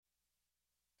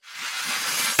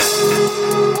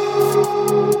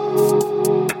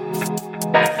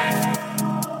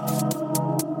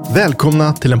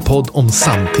Välkomna till en podd om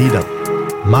samtiden.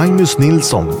 Magnus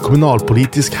Nilsson,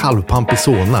 kommunalpolitisk halvpamp i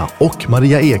Solna, och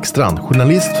Maria Ekstrand,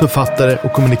 journalist, författare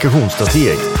och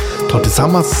kommunikationsstrateg, tar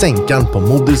tillsammans sänkan på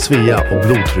Moder Svea och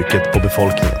blodtrycket på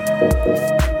befolkningen.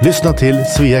 Lyssna till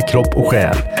Svea kropp och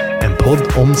själ, en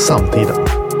podd om samtiden.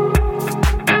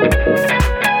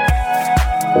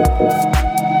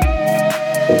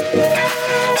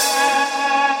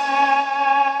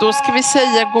 Då ska vi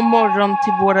säga god morgon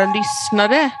till våra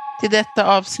lyssnare till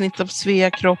detta avsnitt av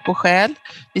Svea kropp och själ.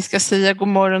 Vi ska säga god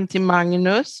morgon till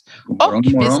Magnus. Och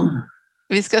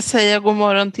vi ska säga god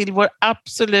morgon till vår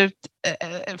absolut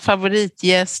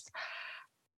favoritgäst,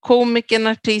 komikern,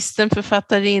 artisten,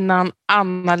 författarinnan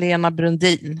Anna-Lena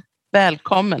Brundin.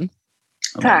 Välkommen.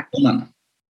 Tack.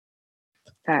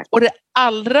 Och det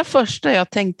allra första jag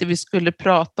tänkte vi skulle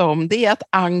prata om, det är att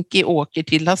Anki åker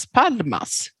till Las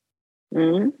Palmas.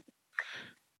 Mm.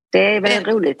 Det är väl en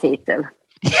rolig titel.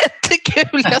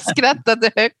 Jättekul, jag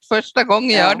skrattade högt första gången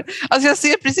jag hörde. Alltså jag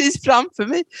ser precis framför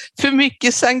mig för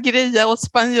mycket sangria och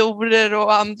spanjorer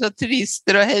och andra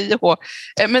turister och hej och hå.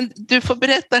 Men du får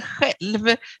berätta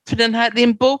själv, för det är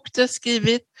en bok du har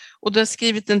skrivit, och du har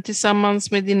skrivit den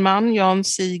tillsammans med din man Jan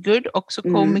Sigurd, också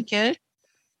komiker.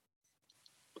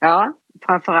 Ja,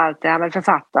 framförallt jag är väl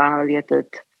författare, han har gett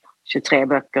ut 23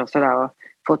 böcker och sådär och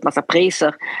fått massa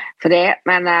priser för det,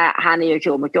 men han är ju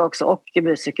komiker också och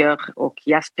musiker och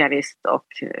jazzpianist och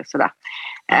sådär.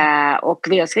 Och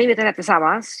vi har skrivit den här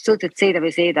tillsammans, suttit sida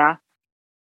vid sida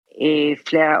i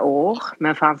flera år,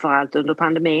 men framförallt under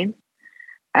pandemin.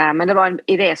 Men det var en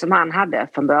idé som han hade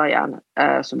från början,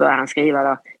 så började han skriva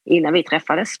då, innan vi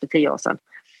träffades för 10 år sedan.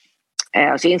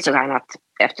 Och så insåg han att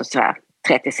efter så här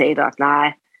 30 sidor att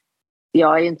nej,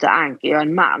 jag är ju inte Anki, jag är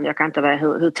en man. Jag kan inte vara,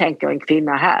 hur tänker en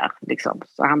kvinna här? Liksom.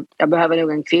 Så jag behöver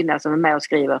nog en kvinna som är med och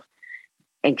skriver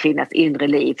en kvinnas inre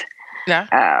liv. Ja.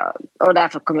 Och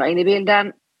därför kom jag in i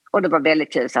bilden. Och det var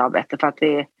väldigt kul samarbete för att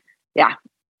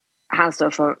han står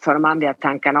för de manliga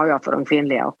tankarna och jag för de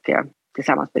kvinnliga. Och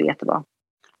tillsammans blir det jättebra.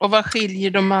 Och vad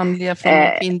skiljer de manliga från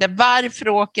de kvinnliga? Varför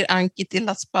åker Anki till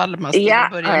Las Palmas?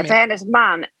 För hennes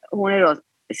man, hon är då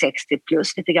 60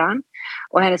 plus lite grann.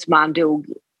 Och hennes man dog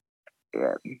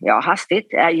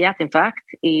hastigt, hjärtinfarkt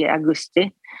i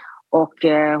augusti, och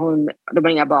de har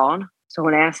inga barn, så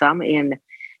hon är ensam i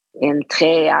en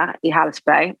träa i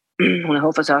Hallsberg. Hon är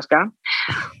hovfrisörska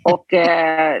och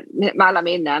med alla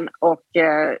minnen, och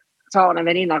så har hon en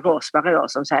väninna, Rosberg, då,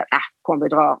 som säger kom vi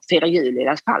dra 4 jul i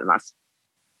Las Palmas,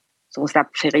 så hon slapp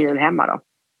 4 jul hemma då.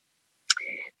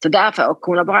 Så därför, och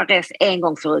hon har bara rest en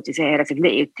gång förut i hela sitt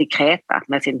liv till Kreta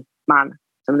med sin man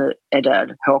som nu är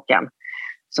död, Håkan.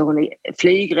 Så hon är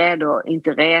flygrädd och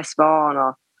inte resvan.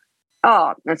 Och,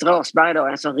 men Rosberg då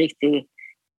är en sån riktig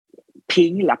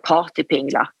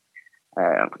partypingla.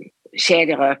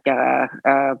 Kedjerökare,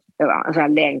 en sån här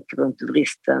länk runt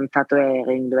vristen,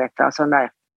 tatuering, du vet. En sån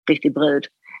där riktig brud.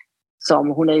 Som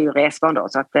hon är ju resvan då.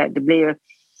 Så att det blir ju,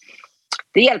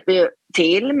 det hjälper ju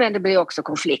till, men det blir också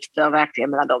konflikter verkligen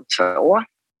mellan de två.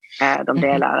 De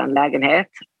delar en lägenhet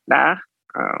där.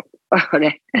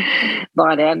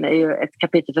 Bara den är ju ett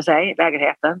kapitel för sig,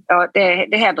 lägenheten. Ja,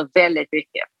 det händer väldigt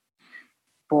mycket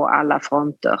på alla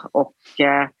fronter, och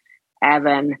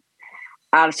även,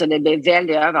 alltså det blir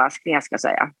väldigt överraskningar, ska jag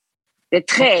säga. Det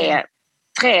är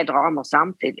tre dramer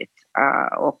samtidigt,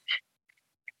 och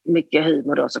mycket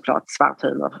humor då, såklart, svart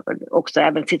humor. Också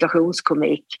även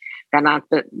situationskomik.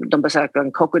 De besöker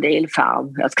en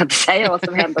krokodilfarm. Jag ska inte säga vad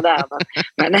som händer där,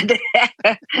 men det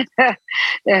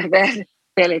är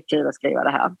väldigt kul att skriva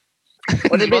det här.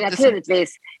 Och det blir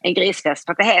naturligtvis en grisfest.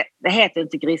 För att det heter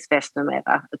inte grisfest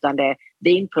numera, utan det är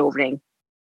vinprovning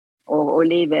och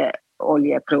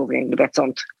olivoljeprovning, du vet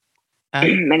sånt.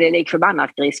 Men det är lik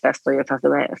förbannat grisfester, fast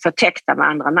de är förtäckta med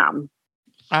andra namn.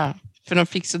 Ja, för de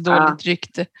fick så dåligt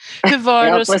rykte. Hur var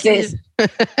det att skriva?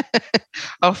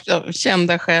 Av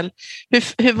kända skäl.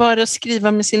 Hur var det att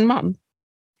skriva med sin man?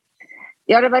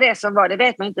 Ja, det var det som var. Det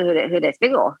vet man inte hur det ska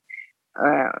gå.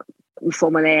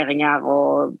 Formuleringar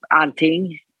och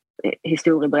allting,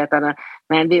 historieberättande,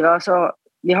 men vi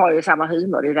har ju samma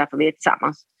humor, det är därför vi är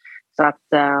tillsammans, så att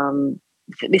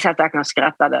vi satt verkligen och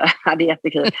skrattade, hade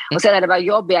jättekul. Och sen det var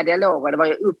jobbiga dialoger, det var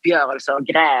ju uppgörelser och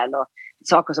gräl och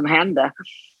saker som hände.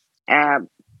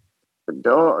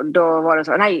 Då var det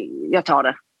så, nej, jag tar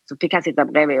det, så fick han sitta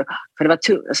bredvid, för det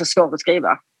var så svårt att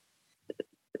skriva.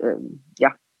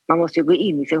 Man måste ju gå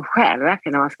in i sig själv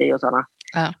verkligen när man skriver sådana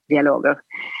dialoger.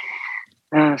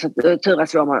 Så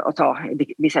turas vi om att ta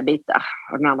vissa bitar,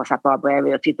 och den andra satt bara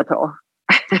bredvid och tittade på.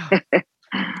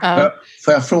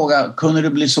 Får jag fråga, kunde det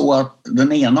bli så att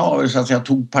den ena av er så att säga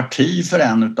tog parti för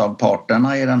en av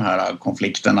parterna i den här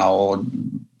konflikterna och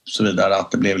så vidare,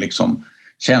 att det blev liksom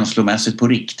känslomässigt på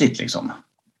riktigt liksom?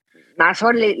 Nej, så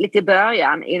var det lite i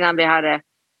början innan vi hade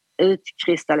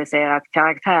utkristalliserat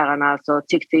karaktärerna, så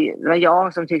det var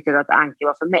jag som tyckte att Anki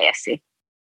var för mesig.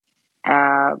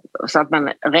 Så att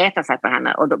man retar sig på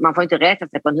henne, och man får inte reta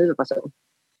sig på en huvudperson.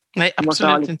 Nej,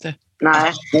 absolut inte.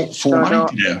 Nej. Får man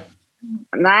inte det?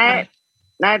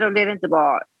 Nej, då blir det inte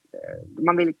bra.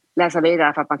 Man vill läsa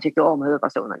vidare för att man tycker om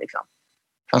huvudpersonen liksom.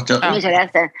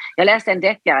 Jag läste en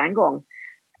deckare en gång.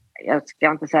 Jag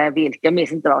ska inte säga vilken, jag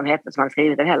minns inte vad hon hette som hade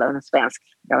skrivit den heller, en svensk.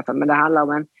 Men det handlar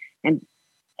om en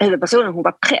huvudpersonen, hon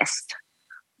var präst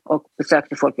och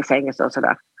besökte folk i fängelse och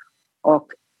sådär. Och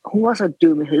hon var så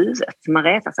dum i huvudet, man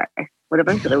retade sig. Och det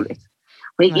var inte roligt.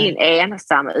 Hon gick in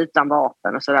ensam utan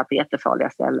vapen och sådär på jättefarliga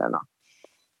ställen. Och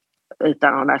utan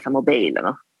att ha med sig mobilen.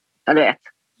 Och, ja, du vet.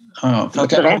 Ja, för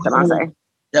att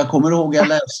jag kommer ihåg, jag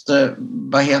läste,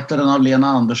 vad heter den av Lena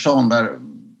Andersson, där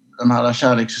den här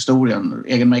kärlekshistorien,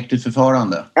 egenmäktigt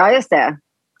förfarande. Ja, just det.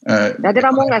 Det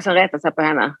var många som retade sig på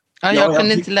henne. Ja, jag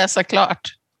kunde inte läsa klart.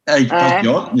 Jag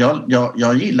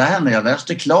gillar henne, jag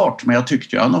läste klart, men jag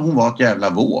tyckte ju att hon var ett jävla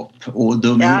våp och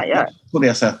dum på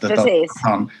det sättet. Precis.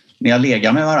 Att ni har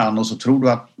legat med varandra och så tror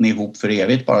du att ni är ihop för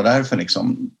evigt bara därför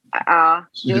liksom. Ja,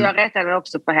 jag rättade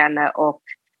också på henne,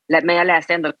 men jag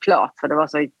läste ändå klart för det var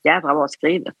så jävla bra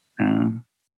skrivet.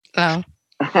 Ja.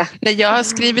 Nej, jag har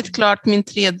skrivit klart min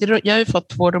tredje, jag har ju fått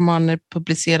 2 romaner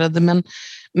publicerade,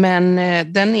 men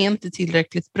den är inte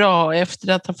tillräckligt bra.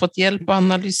 Efter att ha fått hjälp att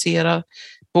analysera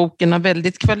boken av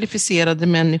väldigt kvalificerade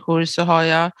människor så har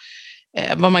jag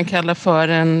vad man kallar för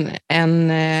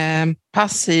en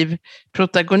passiv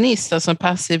protagonist, alltså en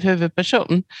passiv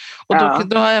huvudperson. Och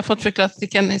då har jag fått förklarat att det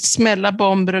kan smälla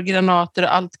bomber och granater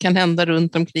och allt kan hända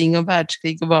runt omkring och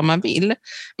världskrig och vad man vill.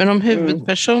 Men om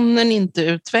huvudpersonen inte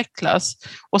utvecklas,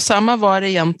 och samma var det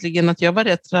egentligen att jag var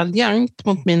rätt raljant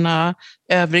mot mina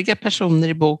övriga personer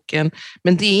i boken,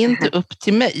 men det är inte upp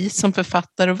till mig som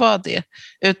författare att vara det,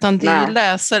 utan det är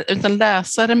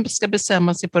läsaren ska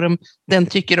bestämma sig på dem den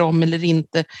tycker om eller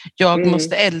inte. Jag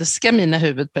måste älska mina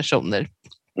huvudpersoner.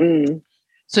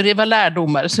 Så det var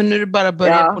lärdomar, så nu är det bara att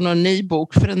börja på någon ny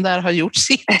bok, för den där har gjort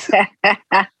sitt.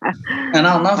 En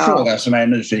annan fråga som jag är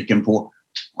nyfiken på,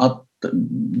 att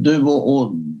du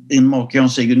och din make Jan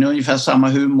Sigurd, ni har ungefär samma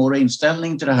humor och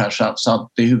inställning till det här, så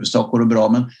att det i huvudsak går bra,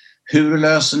 men hur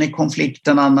löser ni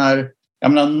konflikterna när,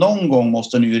 jag menar, någon gång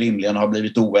måste ni ju rimligen ha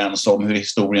blivit oense om hur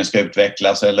historien ska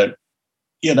utvecklas, eller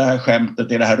är det här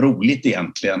skämtet, är det här roligt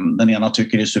egentligen? Den ena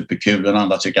tycker det är superkul, den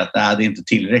andra tycker att det är inte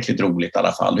tillräckligt roligt i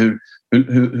alla fall.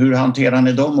 Hur hanterar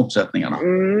ni de motsättningarna?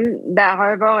 Där har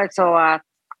det varit så att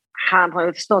han har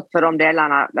ju förstått för de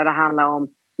delarna där det handlar om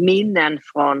minnen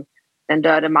från den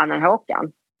döde mannen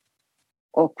Håkan.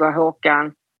 Och vad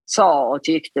Håkan sa och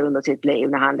tyckte under sitt liv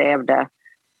när han levde.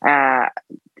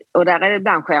 Och där är det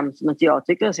ibland skämt som inte jag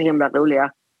tycker är så himla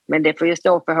roliga. Men det får ju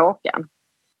stå för Håkan.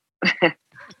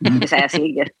 Det säger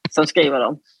Sigge som skriver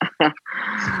dem.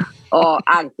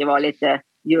 Och Anki var lite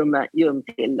ljum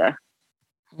till det.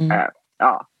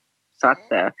 Så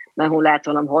att, men hon lät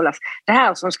honom hållas. Det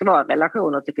här som ska vara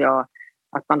relationer tycker jag,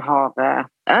 att man har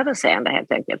överseende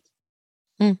helt enkelt.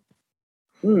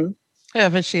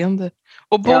 Överseende.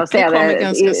 Och boken kommer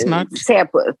ganska snart. Se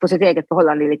på sitt eget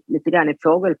förhållande lite grann i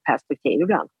fågelperspektiv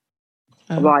ibland.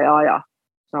 Och bara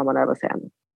så har man överseende.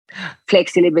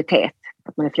 Flexibilitet,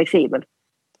 att man är flexibel.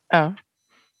 Ja,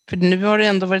 för nu har du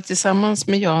ändå varit tillsammans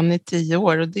med Jan i 10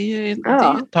 år och det är ju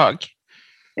ett tag.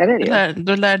 Ja, det är det.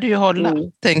 Då lär du ju hålla,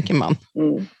 tänker man.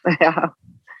 Ja,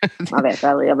 man vet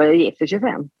aldrig. Jag var ju gift för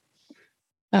 25.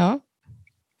 Ja,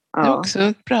 det är också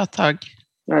ett bra tag.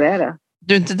 Ja, det är det.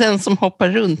 Du är inte den som hoppar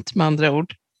runt, med andra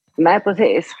ord. Nej,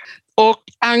 precis. Och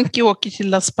Anki åker till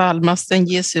Las Palmas, den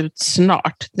ges ut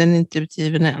snart. Den är inte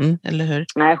utgiven än, eller hur?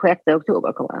 Nej, 6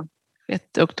 oktober kommer den. 6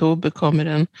 oktober kommer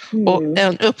den. Och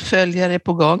en uppföljare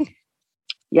på gång.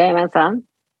 Jajamensan.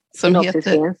 Som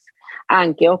heter?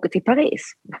 Anki åker till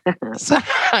Paris. Så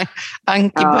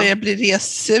Anki börjar bli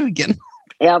ressugen.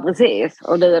 Ja, precis.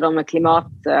 Och nu är de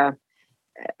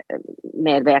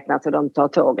klimatmedvetna så de tar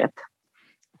tåget.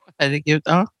 Herregud,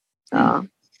 ja.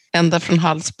 Ända från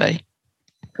Hallsberg.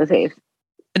 Precis.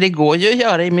 Det går ju att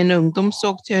göra. I min ungdom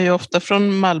så åkte jag ju ofta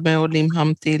från Malmö och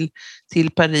Limhamn till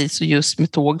Paris och just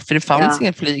med tåg. För det fanns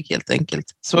inga flyg helt enkelt.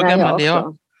 Så gammal är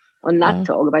jag. Och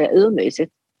nattåg var ju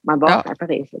urmysigt. Man vaknade i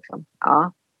Paris liksom.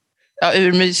 Ja,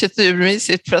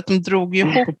 urmysigt för att de drog ju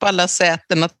ihop alla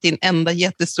sätena till en enda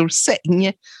jättestor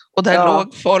säng. Och där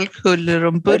låg folk huller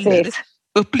om buller.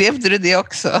 Upplevde du det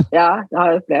också? Ja, jag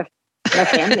har upplevt. Med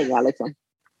främlingar liksom.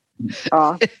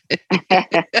 Ja.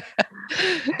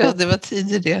 Ja, det var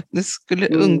tidigare det. Det skulle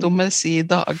ungdomar se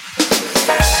idag.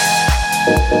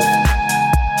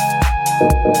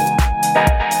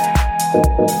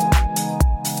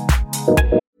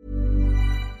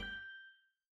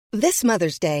 This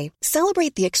Mother's Day,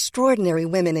 celebrate the extraordinary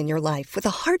women in your life with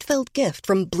a heartfelt gift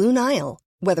from Blue Nile.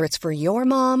 Whether it's for your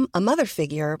mom, a mother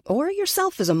figure, or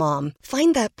yourself as a mom,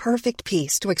 find that perfect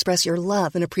piece to express your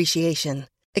love and appreciation.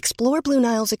 Explore Blue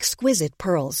Nile's exquisite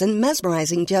pearls and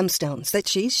mesmerizing gemstones that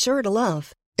she's sure to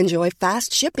love. Enjoy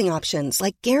fast shipping options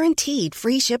like guaranteed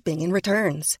free shipping and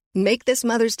returns. Make this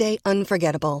Mother's Day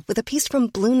unforgettable with a piece from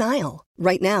Blue Nile.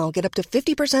 Right now, get up to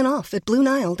 50% off at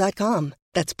BlueNile.com.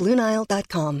 That's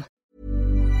BlueNile.com.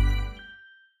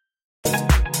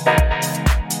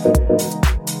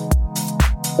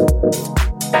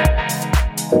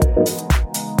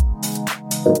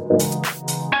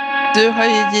 Du har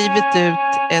ju givit ut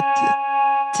ett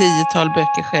 10-tal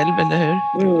böcker själv, eller hur?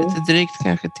 Lite drygt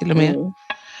kanske till och med.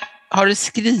 Har du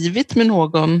skrivit med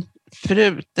någon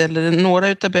förut? Eller några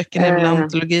utav böckerna är väl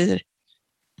antologier?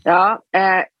 Ja,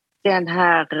 den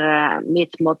här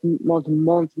Mitt mot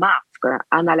Montmartre,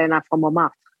 Anna-Lena från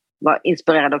Montmartre, var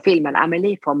inspirerad av filmen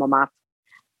Amélie från Montmartre.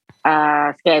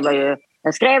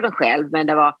 Jag skrev den själv, men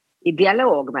det var i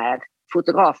dialog med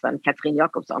fotografen Katrin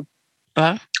Jakobsson.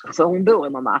 Så hon bor i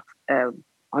Montmartre,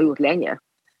 har gjort länge.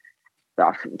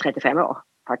 35 år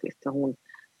faktiskt. Hon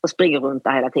springer runt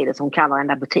där hela tiden, så hon kan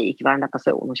varenda butik, varenda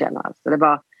person hon känner. Så det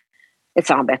var ett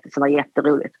samarbete som var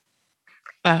jätteroligt.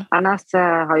 Annars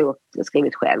har jag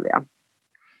skrivit själv, ja.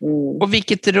 Och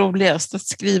vilket är roligast, att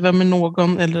skriva med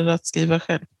någon eller att skriva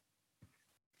själv?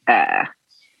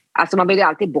 Alltså man vill ju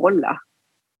alltid bolla.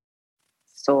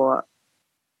 Så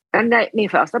min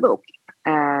första bok,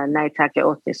 Nej tack jag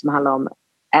åt det, som handlar om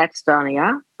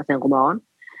ätstörningar, alltså en roman.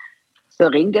 Så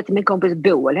jag ringde till min kompis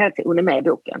Boel, hon är med i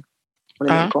boken. Hon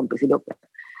är min kompis i boken.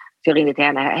 Så jag ringde till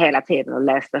henne hela tiden och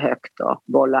läste högt och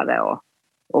bollade.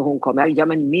 Och hon kom, ja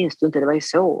men minns du inte, det var ju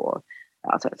så.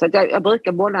 Alltså, så jag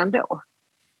brukar bolla ändå.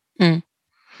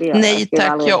 Nej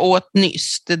tack jag åt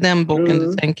nyss, det är den boken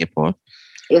du tänker på.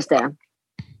 Just det.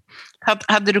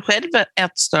 Hade du själv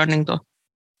ätstörning då?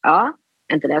 Ja,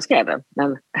 inte när jag skrev den.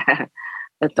 Men,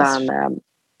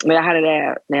 men jag hade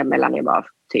det mellan jag var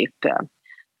typ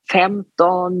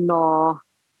 15 och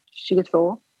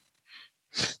 22.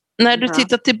 När du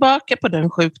tittar tillbaka på den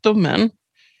sjukdomen,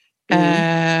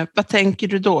 vad tänker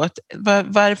du då?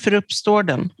 Varför uppstår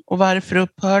den? Och varför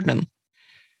upphör den?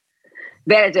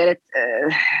 Väldigt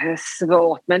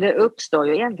svårt, men det uppstår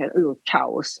ju egentligen ur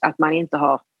kaos. Att man inte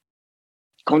har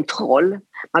kontroll.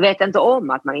 Man vet inte om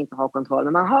att man inte har kontroll,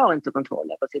 men man har inte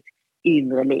kontroll över sitt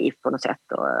inre liv på något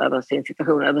sätt och över sin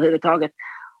situation överhuvudtaget.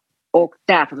 Och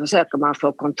därför försöker man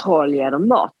få kontroll genom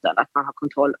maten, att man har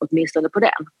kontroll åtminstone på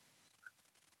den.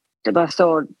 Det var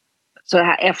så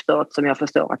här efteråt som jag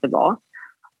förstår att det var.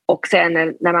 Och sen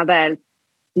när man väl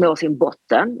når sin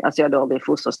botten, alltså jag då vid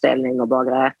fosterställning och bara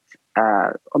grät,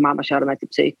 och mamma körde mig till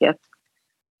psyket,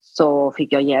 så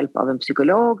fick jag hjälp av en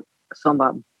psykolog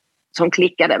som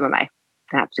klickade med mig,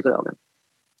 den här psykologen.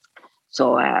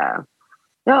 Så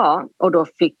och då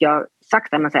fick jag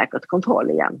sakta men säkert kontroll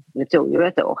igen. Det tog ju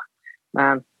ett år.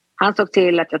 Men han såg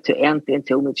till att jag äntligen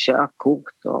tog mitt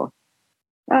körkort och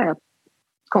jag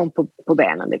kom på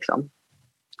benen liksom.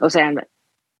 Och sen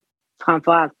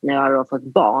framförallt när jag hade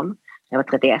fått barn, när jag var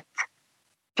 31,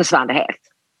 försvann det helt.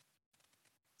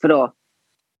 För då,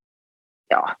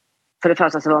 för det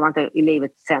första så var man inte i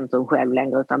livets centrum själv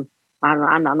längre, utan man hade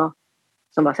någon annan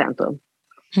som var centrum.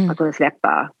 Man kunde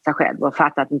släppa sig själv och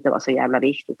fatta att det inte var så jävla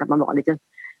viktigt, att man var en liten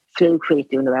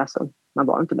flugskit i universum. Man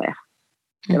var inte mer.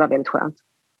 Det var väldigt skönt.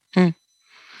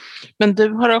 Men du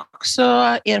har också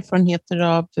erfarenheter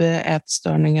av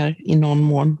ätstörningar i någon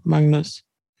mån, Magnus?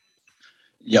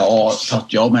 Ja, så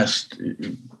att jag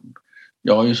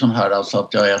är ju sån här alltså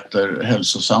att jag äter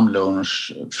hälsosam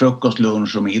lunch, frukost,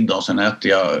 lunch och middag, och sen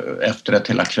äter jag efterrätt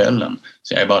hela kvällen.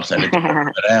 Så jag är bara så här lite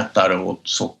ätare och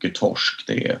sockertorsk.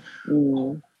 Det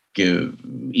är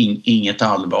inget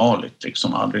allvarligt,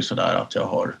 liksom aldrig så där att jag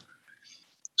har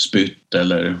spytt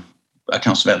eller jag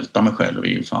kan svälta mig själv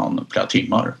i flera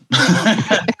timmar.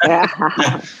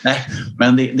 Nej,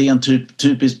 men det är en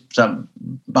typiskt så här,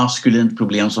 maskulint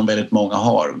problem som väldigt många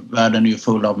har. Världen är ju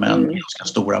full av män med ganska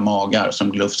stora magar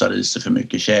som glufsar i sig för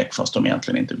mycket käk fast de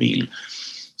egentligen inte vill.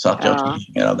 Så att jag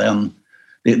tycker mer den.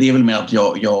 Det är väl mer att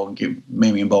jag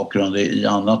med min bakgrund i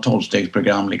andra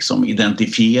 12-stegsprogram liksom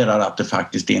identifierar att det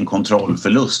faktiskt är en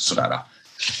kontrollförlust sådär.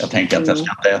 jag tänker att jag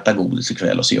ska inte äta godis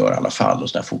ikväll och så gör i alla fall och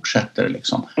så där fortsätter det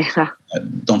liksom.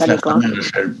 De flesta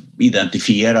människor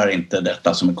identifierar inte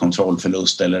detta som en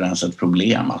kontrollförlust eller ens ett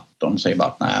problem. Att de säger bara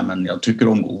att nej, men jag tycker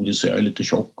om godis och jag är lite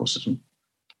tjock och så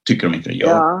tycker de inte det gör.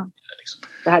 Ja, liksom.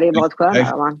 Det hade ju varit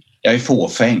skönare. Jag är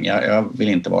fåfäng, jag vill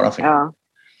inte vara fäng. Ja,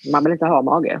 man vill inte ha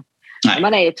mage. Nej.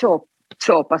 Man är ju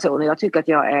två personer. Jag tycker att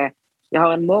jag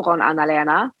har en morgon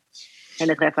Anna-Lena.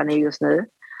 Henne träffar ni just nu.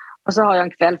 Och så har jag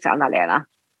en kvälls Anna-Lena.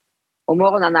 Och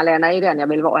morgon Anna-Lena är ju den jag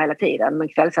vill vara hela tiden. Men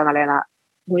kvälls Anna-Lena,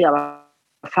 hon gör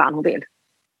vad fan hon vill.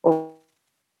 Och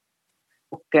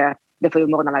det får ju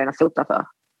morgon Anna-Lena sota för.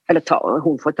 Eller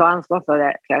hon får ta ansvar för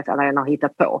det kvälls Anna-Lena har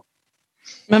hittat på.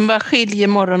 Men vad skiljer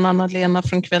morgon Anna-Lena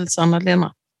från kvälls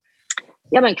Anna-Lena?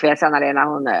 Ja, men kvälls Anna-Lena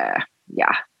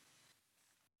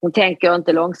hon tänker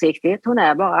inte långsiktigt. Hon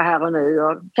är bara här och nu.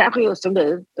 Och kanske just som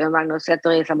du, Magnus,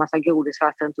 sätter i sig en massa godis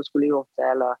fast hon inte skulle gjort det.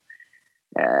 Eller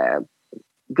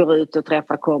går ut och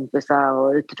träffar kompisar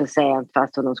och ute för sent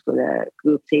fast hon skulle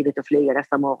gå upp tidigt och flyga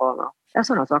nästa morgon. Ja,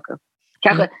 sådana saker.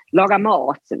 Kanske laga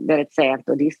mat väldigt sent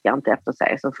och diska inte efter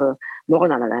sig. Så får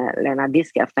morgonen Lena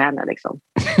diska efter henne liksom.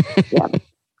 Ja.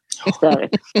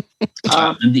 Störigt.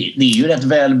 Ja. Det är ju rätt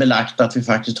väl belagt att vi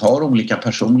faktiskt har olika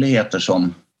personligheter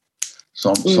som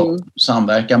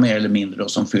samverkar mer eller mindre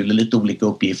och som fyller lite olika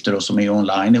uppgifter och som är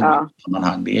online i olika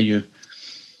sammanhang.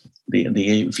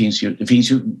 Det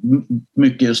finns ju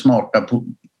mycket smarta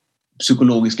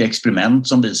psykologiska experiment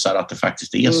som visar att det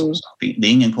faktiskt är så. Det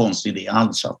är ingen konstig idé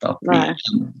alls att vi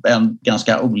är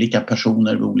ganska olika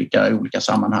personer i olika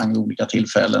sammanhang, i olika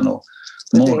tillfällen och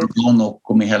morgon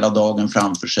och med hela dagen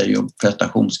framför sig och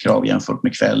prestationskrav jämfört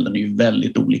med kvällen är ju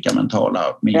väldigt olika mentala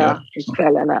miljöer. Ja,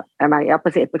 kvällen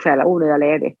precis på kvällen. Nu är jag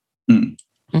ledig.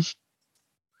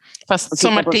 Fast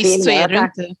som artist så är du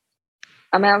inte...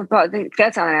 Ja, men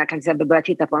kvällen jag kan till exempel börja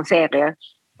titta på en serie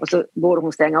och så borde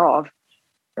hon stänga av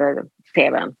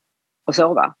tvn och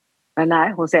sova. Men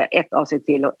nej, hon ser ett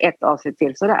avsnitt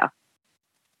till sådär.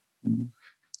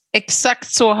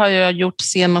 Exakt så har jag gjort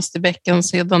senaste veckan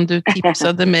sedan du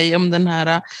tipsade mig om den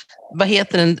här, vad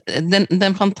heter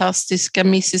den fantastiska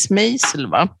Mrs. Maisel,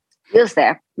 va? Just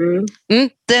det.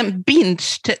 Den binge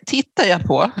tittar jag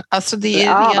på. Alltså det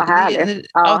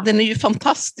är den är ju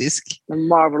fantastisk. The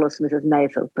Marvelous Mrs.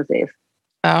 Maisel, precis.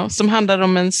 Ja, som handlar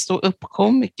om en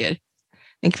stå-upp-komiker,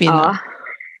 en kvinna.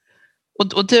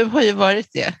 Ja. Och du har ju varit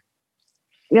det.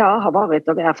 Jag har varit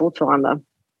och det är fortfarande.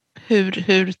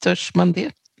 Hur törs man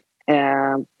det?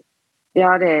 Det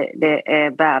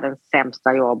är världens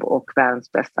sämsta jobb och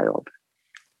världens bästa jobb.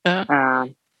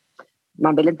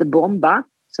 Man vill inte bomba,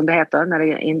 som det heter,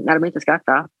 när de inte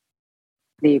skrattar.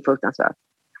 Det är ju fruktansvärt.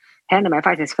 Hände mig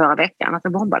faktiskt förra veckan att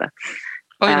jag bombade.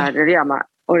 Det gör man.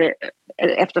 Och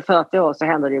efter 40 år så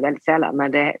händer det ju väldigt sällan,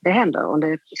 men det händer. Om det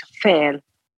är fel,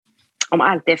 om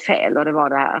allt är fel, och det var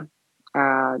det här.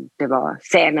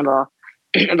 Scenen var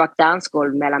ett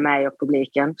dansgolv mellan mig och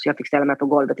publiken, så jag fick ställa mig på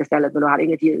golvet istället, men då hade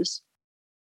inget ljus.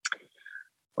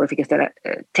 Och då fick jag istället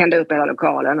tända upp hela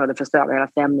lokalen och det förstörde hela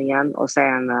stämningen. Och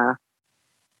sen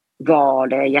var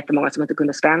det jättemånga som inte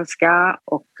kunde svenska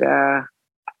och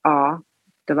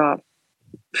det var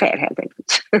fel helt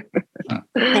enkelt.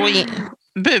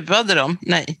 Buade de?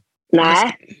 Nej.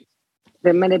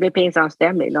 Nej, men det blev pinsam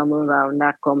stämning. De undrar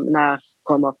när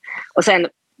kommer. Och sen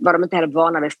var de inte heller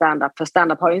vana vid stand-up. För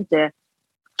stand-up har ju inte,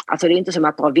 alltså det är inte som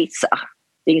att dra vitsar.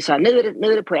 Det är inte så här,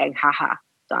 nu är det poäng, haha.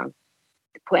 Utan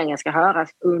poängen ska höras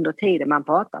under tiden man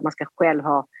pratar. Man ska själv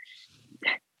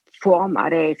forma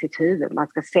det i sitt huvud. Man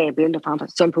ska se bilder framför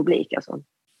som publik. Alltså.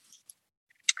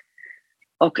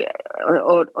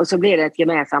 Och så blir det ett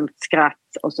gemensamt skratt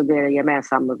och så blir det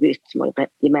gemensam rytm och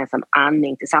gemensam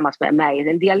andning tillsammans med mig.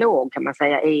 En dialog kan man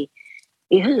säga i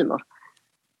humor.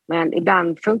 Men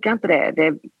ibland funkar inte det. Det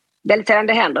är väldigt sällan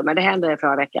det händer, men det hände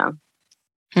förra veckan.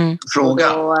 Fråga.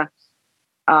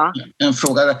 En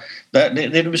fråga.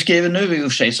 Det du beskriver nu är ju för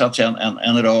sig så att säga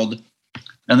en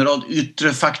rad yttre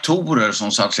faktorer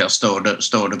som så att säga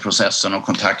störde processen och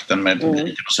kontakten med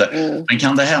publiken. Men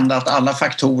kan det hända att alla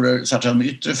faktorer, så att säga, de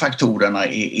yttre faktorerna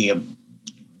är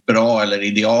bra eller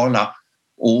ideala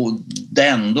och det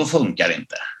ändå funkar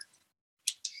inte?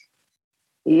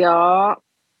 Ja,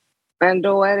 men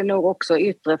då är det nog också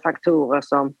yttre faktorer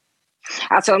som...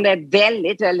 Alltså om det är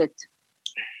väldigt, väldigt...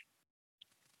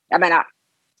 Jag menar,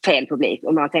 fel publik.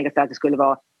 Om man tänker sig att det skulle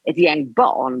vara ett gäng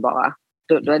barn bara,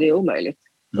 då är det omöjligt.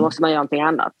 Då måste man göra någonting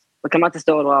annat. Då kan man inte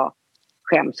stå och dra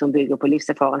skämt som bygger på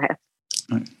livserfarenhet.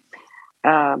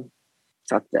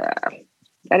 Så att...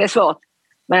 det är svårt.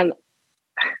 Men...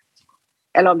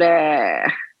 Eller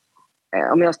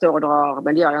om jag står och drar,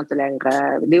 men det gör jag inte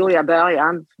längre. Det gjorde jag i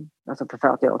början, alltså för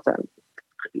 40 år sedan.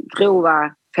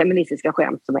 grova feministiska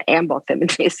skämt som är enbart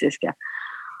feministiska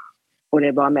och det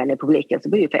är bara män i publiken, så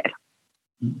blir det fel.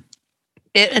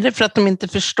 Är det för att de inte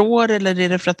förstår eller är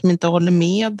det för att de inte håller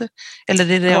med?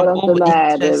 Eller är det av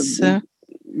ointresse?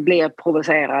 Blir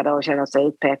provocerade och känner sig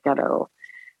utpekade och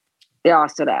ja,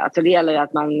 sådär. Alltså det gäller ju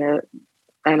att man,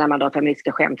 när man drar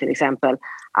feministiska skämt till exempel,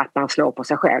 att man slår på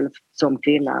sig själv som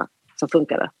kvinna, så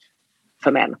funkar det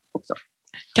för män också.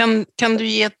 Kan du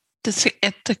ge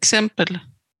ett exempel?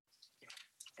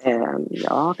 Ja,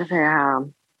 jag kan säga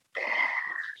här.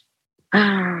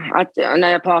 Att när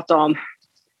jag pratar om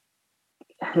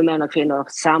hur män och kvinnor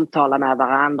samtalar med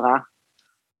varandra,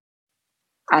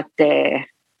 att det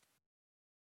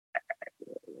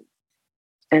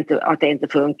inte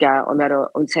funkar om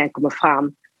det sen kommer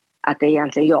fram att det är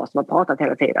egentligen jag som har pratat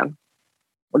hela tiden.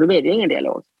 Och då blir det ju ingen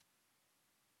dialog.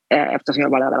 Eftersom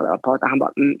jag bara pratar, han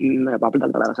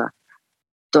bara så.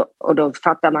 Och då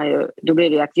fattar man ju, då blir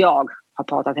det ju att jag har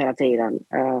pratat hela tiden.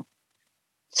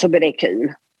 Så blir det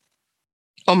kul.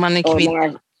 Om man är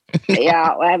kvinna.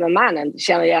 Ja, och även mannen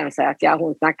känner igen sig att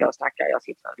hon snackar och snackar, jag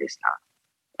sitter och lyssnar.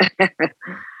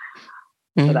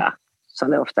 Sådär,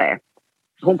 som det ofta är.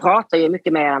 Hon pratar ju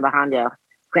mycket mer än vad han gör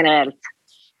generellt.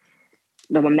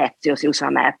 De har mätt i oss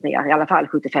mätningar, i alla fall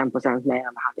 75% mer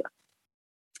än vad han gör.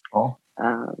 Ja.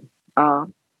 Ja.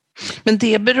 Men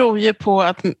det beror ju på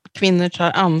att kvinnor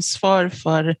tar ansvar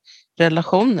för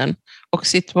relationen och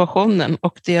situationen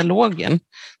och dialogen.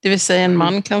 Det vill säga en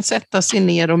man kan sätta sig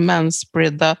ner och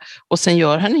manspreada och sen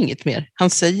gör han inget mer. Han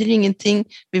säger ingenting.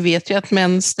 Vi vet ju att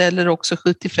män ställer också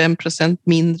 75%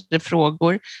 mindre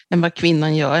frågor än vad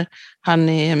kvinnan gör. Han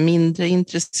är mindre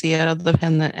intresserad av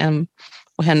henne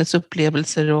och hennes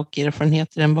upplevelser och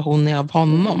erfarenheter än vad hon är av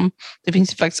honom. Det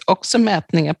finns ju faktiskt också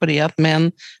mätningar på det, att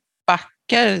män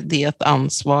backar det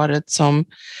ansvaret som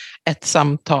ett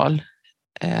samtal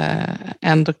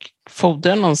ändå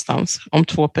fordrar någonstans om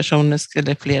två personer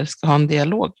eller fler ska ha en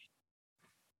dialog.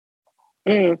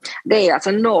 Det är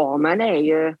alltså normen är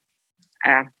ju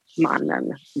mannen.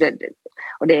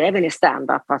 Och det är även i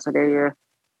stand-up. Alltså det är ju,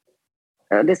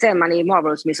 det ser man i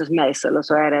Marvelous Mrs. Maisel, och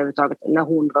så är det överhuvudtaget när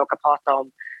hon råkar prata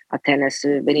om att hennes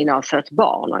väninna har fött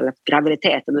barn eller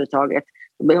graviditet överhuvudtaget.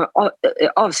 Då blir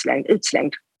hon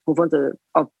utslängd. Hon får inte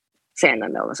av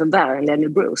scenen då. Alltså värre än Lenny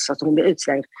Bruce. Alltså hon blir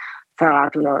utslängd för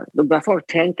att då börjar folk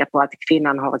tänka på att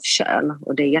kvinnan har ett kön.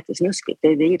 Och det är jättesnuskigt. Det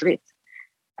är vidrigt.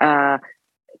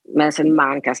 Men sen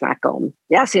man kan snacka om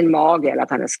sin mage eller att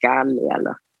han är skallig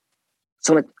eller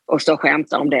och så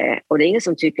skämta om det. Och det är ingen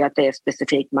som tycker att det är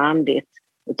specifikt manligt,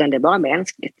 utan det är bara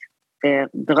mänskligt. Det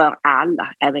berör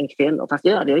alla, även kvinnor. Fast det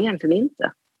gör det ju egentligen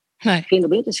inte. Nej. Kvinnor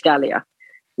blir inte skalliga.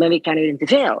 Men vi kan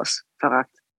identifiera oss för att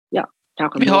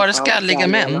kanske vi har skalliga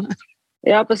män.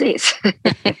 Ja, precis.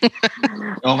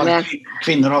 Men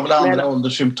kvinnor har väl andra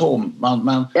ålderssymptom.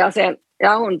 Men...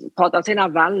 hon pratar om sina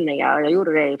vallningar. Jag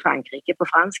gjorde det i Frankrike på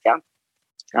franska.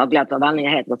 Jag har glömt vad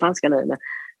vallningar heter på franska nu. Men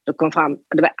det kom fram,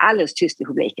 det var alldeles tyst i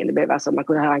publiken. Det blev alltså, man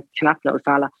kunde höra en knappnål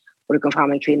falla. Och det kom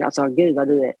fram en kvinna och sa, gud vad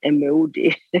du är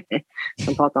modig.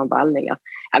 Som pratar om vallningar.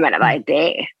 Jag menar, vad är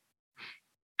det?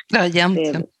 Ja,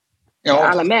 egentligen.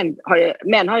 Alla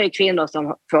män har ju kvinnor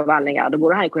som får vallningar. Då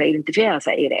borde han kunna identifiera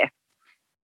sig i det.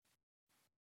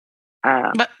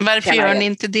 Varför gör ni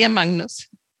inte det, Magnus?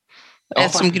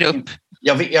 Som grupp.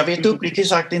 Jag vet uppriktigt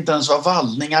sagt inte ens vad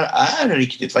vallningar är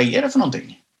riktigt. Vad är det för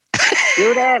någonting?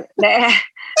 Jo, det är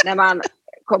när man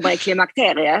kommer i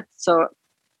klimakteriet så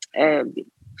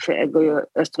går ju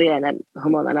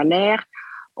östrogenhormonerna ner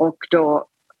och då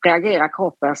reagerar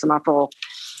kroppen så man får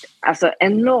alltså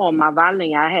enorma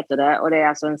vallningar heter det, och det är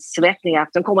alltså en svettning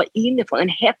som kommer inifrån, en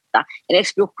hetta, en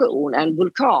explosion, en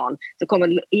vulkan som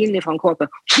kommer inifrån kroppen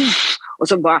och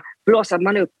så bara blåser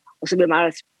man upp och så blir man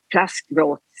alldeles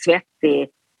plaskvåt, svettig.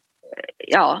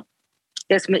 Ja,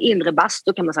 det är som en inre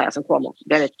bastu kan man säga som kommer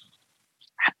väldigt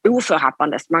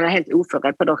oförhappande. Man är helt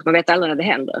oförrädd på det, man vet aldrig när det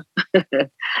händer.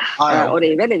 Och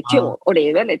det är väldigt och det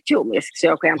är väldigt komiskt, så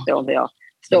jag skämtar om det. Jag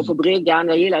står på bryggan,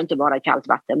 jag gillar inte bara kallt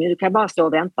vatten, men du kan bara stå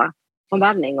och vänta på en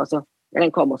vallning och så när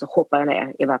den kommer så hoppar jag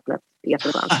ner i vattnet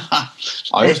jättebrant.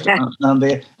 Ja, just det. Men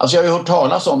alltså jag har ju hört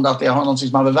talas om det, att det har något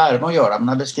som har med värme att göra, men den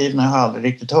här beskrivningen har jag aldrig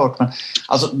riktigt hört. Men,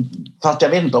 alltså, fast jag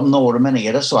vet inte om normen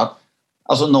är det så att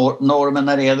alltså normen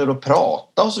när det gäller att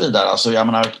prata och så vidare. Alltså jag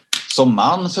menar, som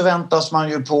man förväntas man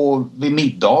ju på vid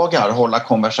middagar hålla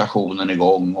konversationen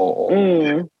igång och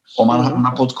om man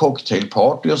hamnar på ett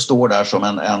cocktailparty och står där som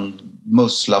en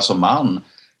mussla som man,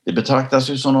 det betraktas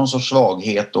ju som någon sorts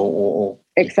svaghet och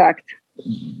exakt.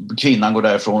 Kvinnan går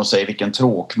därifrån och säger vilken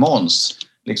tråkmåns.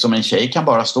 liksom en tjej kan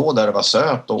bara stå där och vara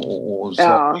söt och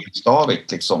svara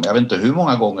stavigt. Liksom. Jag vet inte hur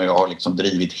många gånger jag har liksom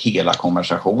drivit hela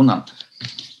konversationen.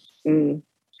 Mm.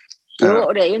 Jo,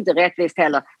 och det är ju inte rättvist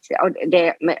heller.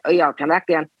 Och jag kan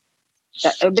verkligen...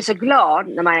 Jag blir så glad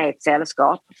när man är i ett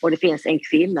sällskap och det finns en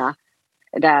kvinna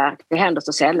där det händer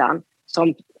så sällan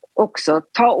som också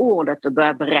tar ordet och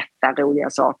börjar berätta roliga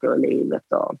saker i livet.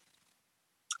 Och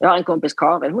jag har en kompis,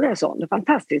 Karin, hon är sån. Det är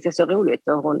fantastiskt, det är så roligt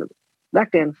och hon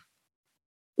verkligen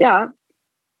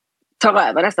tar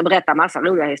över nästan, berättar massa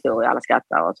roliga historier, alla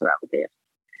skrattar och sådär.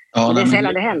 Ja, det är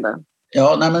sällan det händer.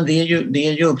 Ja, nej, men det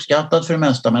är ju uppskattat för det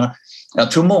mesta. Men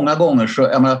jag tror många gånger så...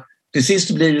 Jag menar, till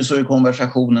sist blir det så i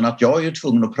konversationen att jag är ju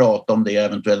tvungen att prata om det jag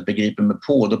eventuellt begriper mig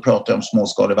på. Då pratar jag om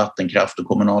småskalig vattenkraft och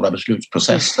kommunala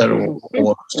beslutsprocesser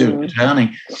och styrketräning.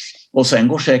 Och sen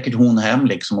går säkert hon hem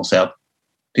liksom och säger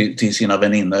till sina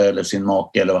vänner eller sin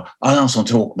make eller han som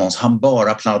tråkmåns, han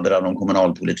bara pladdrar om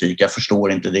kommunalpolitik. Jag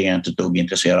förstår inte det, jag är inte ett dugg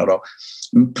intresserad av.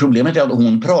 Problemet är att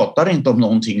hon pratar inte om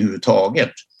någonting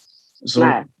överhuvudtaget.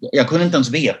 Så jag kunde inte ens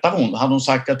veta hade hon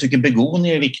sagt att jag tycker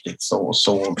begonier är viktigt så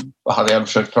hade jag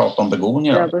försökt prata om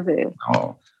begonier. Ja, precis.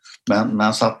 Ja.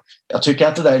 Men så att, jag tycker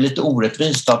att det där är lite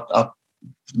orättvist att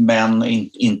män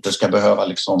inte ska behöva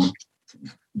liksom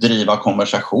driva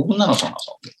konversationen och sådana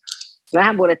saker. Men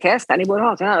han borde testa, ni borde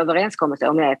ha sådana här överenskommelser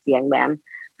om ni är ett gäng män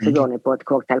så går ni på ett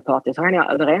cocktailparty så har ni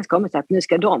överenskommelse att nu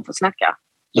ska de få snacka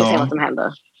och se vad som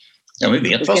händer. Ja, vi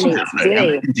vet vad som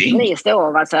händer. Ni står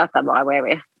och var söta bara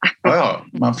bredvid. Ja,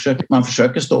 man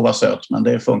försöker stå och vara söt, men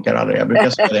det funkar aldrig. Jag brukar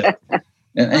säga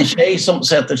det. En tjej som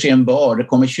sätter sig i en bar, det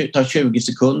kommer ta 20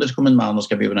 sekunder så kommer en man och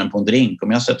ska bjuda den på en drink.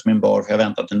 Om jag sätter mig i en bar för jag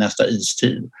väntar till nästa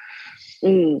istid.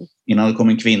 Innan det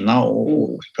kommer en kvinna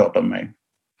och pratar med mig.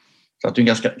 Så att det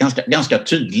är ganska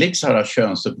tydlig så här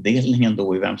könsuppdelningen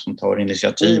då i vem som tar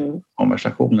initiativ.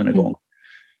 Konversationen igång.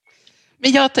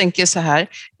 Men jag tänker så här,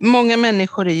 många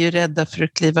människor är ju rädda för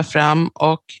att kliva fram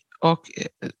och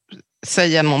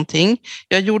säga någonting.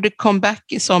 Jag gjorde comeback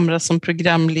i somras som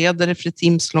programledare för ett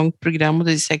timslångt program och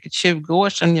det är säkert 20 år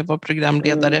sedan jag var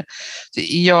programledare.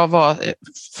 Jag var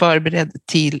förberedd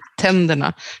till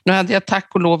tänderna. Nu hade jag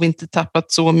tack och lov inte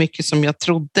tappat så mycket som jag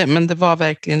trodde, men det var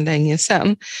verkligen länge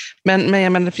sedan. Men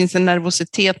jag menar, det finns en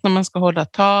nervositet när man ska hålla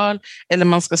tal eller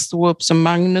man ska stå upp som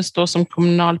Magnus då, som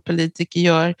kommunalpolitiker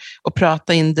gör och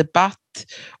prata i en debatt.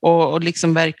 Och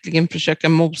liksom verkligen försöka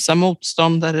mosa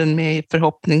motståndaren med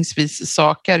förhoppningsvis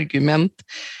sakargument.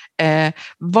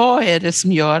 Vad är det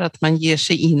som gör att man ger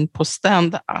sig in på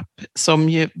stand-up som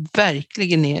ju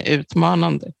verkligen är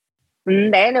utmanande?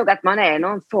 Det är nog att man är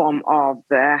någon form av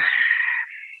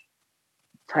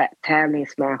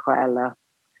tävlingsmänniska eller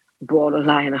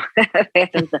borderliner. Jag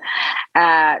vet inte.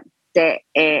 Det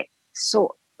är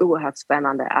så oerhört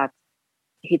spännande att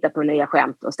hitta på nya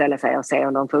skämt och ställa sig och se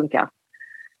om de funkar.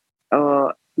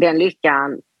 Och den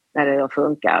lyckan när det då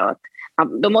funkar.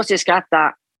 Då måste ju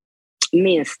skratta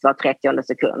minst var 30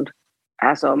 sekund.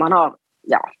 Alltså man har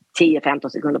 10-15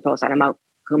 sekunder på sig när man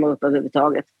kommer upp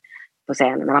överhuvudtaget på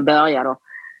scenen. När man börjar då.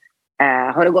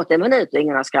 Har det gått en minut och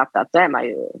ingen har skrattat, då är man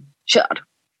ju körd.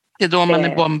 Det är då man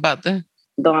är bombad.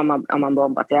 Då har man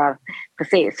bombat, ja.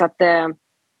 Precis. Så att,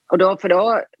 och då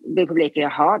blir publiken,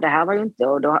 det här var ju inte,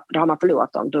 och då har man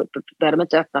förlorat dem. Då är de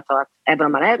inte öppna för att, även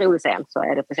om man är rolig sen, så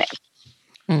är det för sent.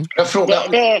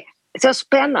 Det är så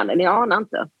spännande, ni anar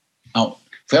inte. Ja.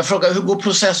 Får jag fråga, hur går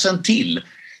processen till?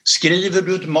 Skriver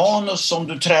du ett manus som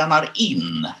du tränar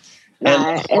in?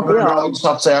 Nej, eller har du så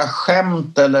att säga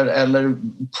skämt eller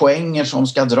poänger som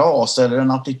ska dras eller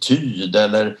en attityd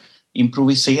eller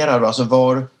improviserar du? Alltså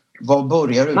var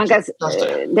börjar du?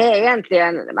 Det är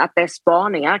egentligen att det är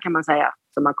spaningar kan man säga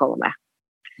som man kommer med.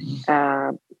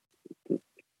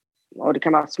 Och det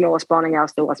kan vara små spaningar och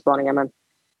stora spaningar, men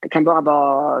det kan bara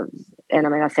vara en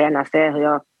av mina senaste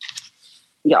hur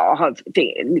jag har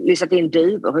lyssnat in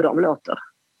duvor hur de låter.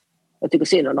 Jag tycker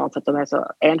synd om dem för att de är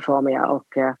så enformiga och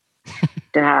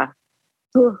den här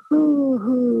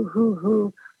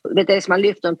vet du, som man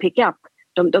lyfter en pick-up,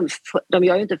 de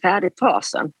gör ju inte färdigt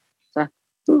frasen. Så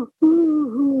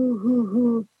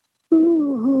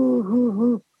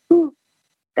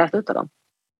där slutar de.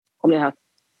 Om ni har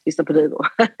lyssnat på duvor.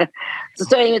 Så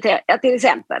står jag inviterar till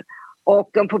exempel.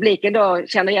 Och om publiken då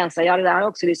känner igen sig, det där har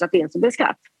också lyssnat in, så blir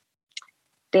skratt.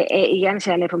 Det är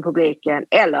igenkänning från publiken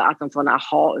eller att de får en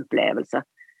aha-upplevelse.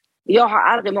 Jag har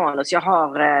aldrig manus, jag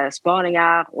har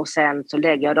spaningar och sen så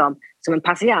lägger jag dem som en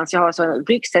patiens. Jag har så en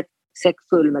ryggsäck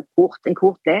full med en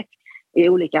kortlek i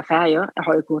olika färger. Jag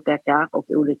har ju kortlekar och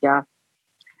olika.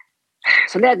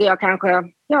 Så lägger jag kanske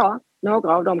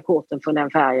några av de korten från den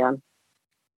färgen.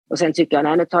 Och sen tycker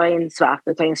jag, nu tar jag in svart,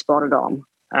 nu tar jag in spardam.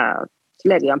 Så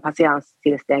lägger jag en patiens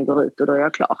tills den går ut och då är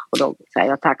jag klar. Och då säger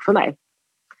jag tack för mig.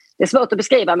 Det är svårt att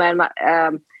beskriva, men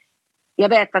jag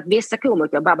vet att vissa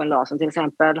komiker, Babben Larsson till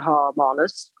exempel, har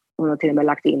manus. Hon har till och med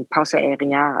lagt in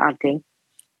pauseringar, allting.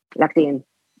 Lagt in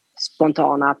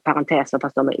spontana parenteser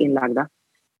fast de är inlagda.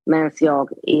 Men jag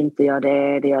inte gör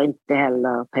det. Det gör inte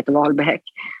heller Peter Wahlbeck.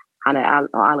 Han har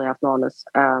aldrig haft manus.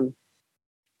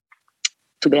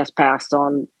 Tobias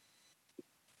Persson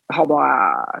har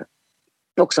bara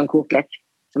också en kortlek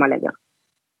som han lägger.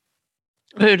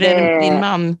 Hur är det med din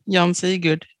man, Jan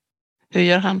Sigurd? Hur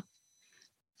gör han?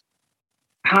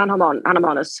 Han har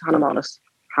manus.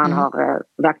 Han har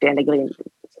verkligen lägger in,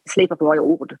 slipar på varje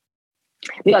ord.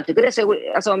 Men jag tycker det är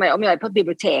så, alltså om jag är på ett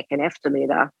bibliotek en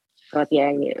eftermiddag för ett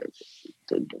gäng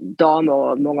damer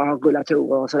och många har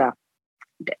rullatorer och sådär.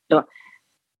 Då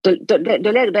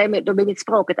blir mitt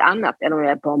språk ett annat än om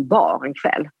jag är på en bar en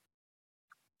kväll.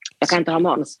 Jag kan inte ha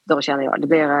manus, då känner jag. Det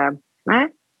blir,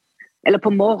 nej. Eller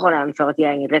på morgonen för ett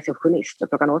gäng receptionister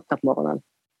 8:00 på morgonen.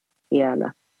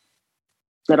 Igen.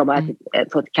 När de har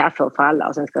fått kaffe och alla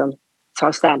och sen ska de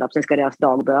ta stand-up, sen ska deras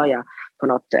dag börja på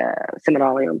något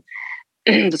seminarium.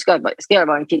 Då ska jag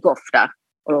vara en kick-off där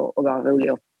och vara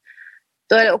rolig.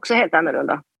 Då är det också helt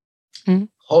annorlunda. Mm.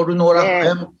 Har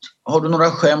du några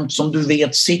skämt som du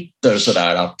vet sitter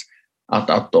sådär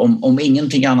att om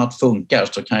ingenting annat funkar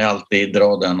så kan jag alltid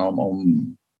dra den om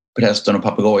prästen och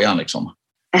papegojan liksom?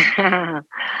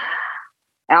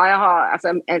 Ja, jag har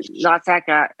alltså några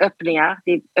säkra öppningar.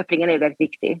 Öppningen är väldigt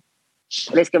viktig.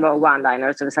 Och det ska vara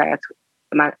one-liner, så det säger att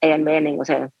man är en mening och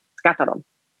sen skrattar de.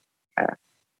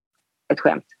 Ett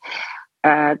skämt.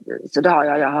 Så då har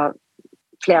jag har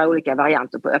flera olika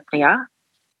varianter på öppningar.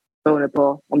 Beroende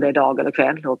på om det är dag eller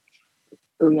kväll och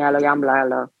unga eller gamla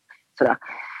eller sådär.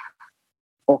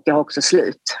 Och jag har också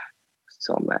slut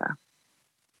som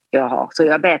jag har. Så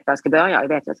jag vet vad jag ska börja, jag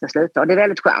vet vad jag ska sluta. Och det är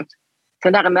väldigt skönt.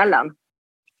 Sen däremellan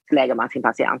lägger man sin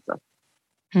patienter.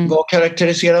 Mm. Vad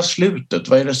karaktäriserar slutet?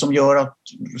 Vad är det som gör att,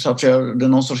 så att säga, det är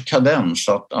någon sorts kadens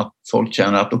att folk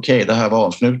känner att okej, det här var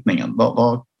avslutningen?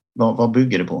 Vad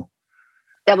bygger det på?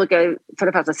 Jag brukar för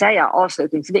det första säga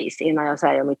avslutningsvis innan jag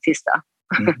säger mitt sista.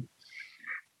 Mm.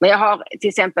 Men jag har till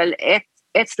exempel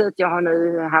ett slut jag har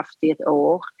nu haft i ett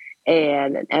år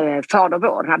är Fader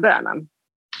vår, den här bönen.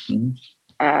 Mm.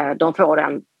 De får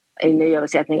den i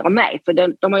nyöversättning av mig. För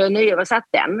de har ju nyöversatt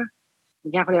den.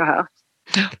 Det kanske ni har hört.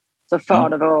 Så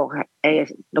Fader vår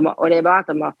och det är bara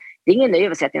att det är ingen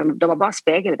nyöversättning. De har bara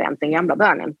spegelvänt den gamla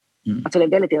bönen. Mm. Alltså det är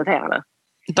väldigt irriterande.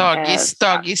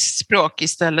 Dagisspråk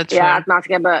istället för... Ja, att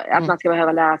man ska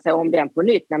behöva lära sig om den på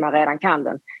nytt när man redan kan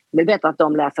den. Det är bättre att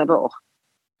de läser vår.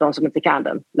 De som inte kan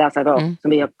den läser vår.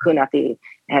 Som vi har kunnat i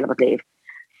hela vårt liv.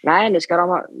 Nej, nu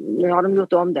har de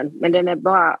gjort om den. Men den är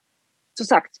bara, så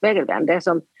sagt, spegelvänd. Det är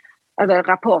som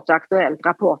Rapport och Aktuellt.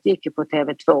 Rapport gick ju på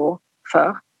TV2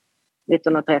 för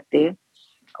 1930.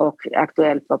 Och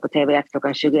Aktuellt var på TV1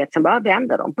 klockan 21. Sen bara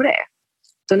vände de på det.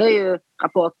 Så nu är ju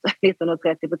Rapport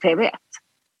 1930 på TV1.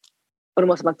 Och då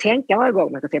måste man tänka varje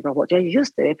gång man ska se på Rapport. Ja,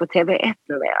 just det är på TV1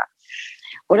 numera.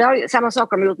 Och det har samma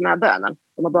sak de gjort med den här bönen.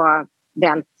 De har bara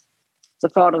vänt. Så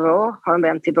Fader vår har de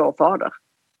vänt till vår fader.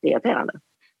 Det är irriterande.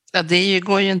 Ja, det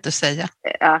går ju inte att säga.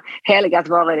 Ja, helgat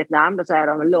vara ditt namn, då säger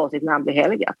de låt ditt namn bli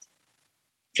helgat.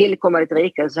 Tillkomma ditt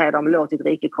rike, så säger de låt ditt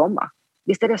rike komma.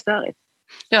 Visst är det störigt?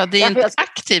 Ja, det är inte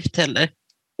aktivt heller.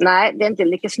 Nej, det är inte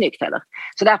lika snyggt heller.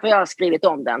 Så därför har jag skrivit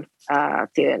om den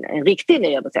till en riktig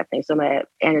nyöversättning som är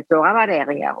enligt våra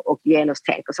värderingar och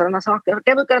genustänk och sådana saker.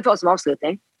 Det brukar den få som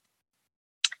avslutning.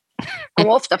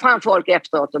 Kommer ofta fram folk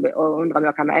efteråt och undrar om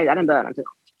jag kan mejla den bönen till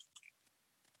dem.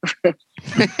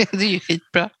 Det är ju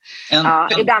skitbra. Ja,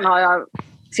 ibland har jag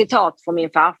citat från min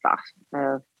farfar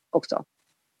också.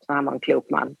 Så han var en klok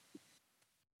man.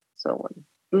 Så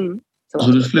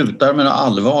du slutar med något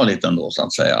allvarligt ändå, så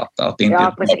att säga. Att det inte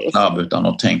är något snabb utan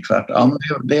något tänkvärt. Ja, men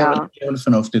det är väl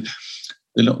förnuftigt.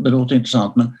 Det låter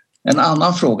intressant. Men en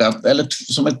annan fråga, eller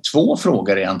som är två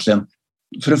frågor egentligen.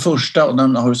 För det första, och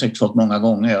den har du säkert fått många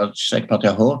gånger. Jag är säker på att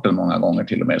jag har hört den många gånger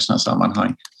till och med i sådana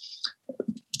sammanhang.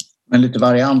 Men lite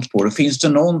variant på det. Finns det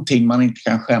någonting man inte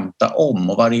kan skämta om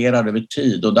och varierar över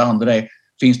tid? Och det andra är,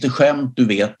 finns det skämt du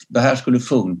vet, det här skulle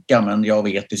funka men jag av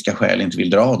etiska skäl inte vill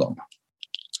dra dem?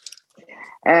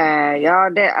 Ja,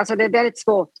 det är väldigt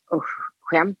svårt att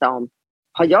skämta om.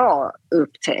 Har jag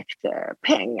upptäckt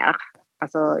pengar?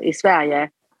 Alltså i Sverige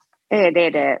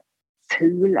är det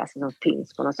fulaste som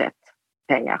finns på något sätt.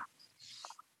 Pengar.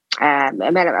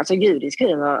 Men alltså judisk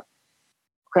humor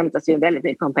skämtas ju väldigt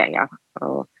mycket om pengar.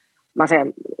 Och man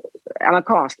säger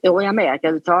och i Amerika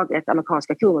överhuvudtaget,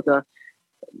 amerikanska komiker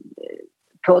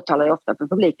påtalar ju ofta för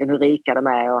publiken hur rika de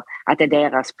är och att det är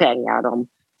deras pengar de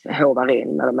hovar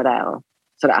in när de är där och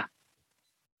sådär.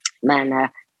 Men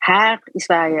här i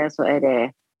Sverige så är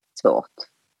det svårt.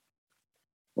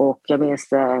 Och jag minns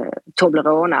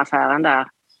Toblerone-affären där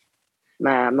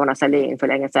med Mona Sahlin för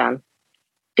länge sedan.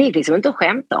 Det gick liksom inte att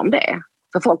skämta om det.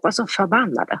 För folk var så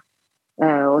förbannade.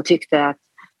 Och tyckte att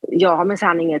jag har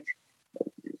minsann inget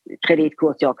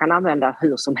kreditkort jag kan använda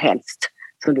hur som helst.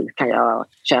 Så du kan jag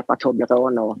köpa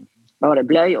Toblerone och vad var det,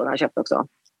 blöjor jag köpte också.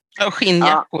 Och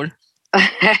skinnjackor.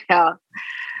 Ja,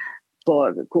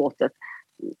 på kortet.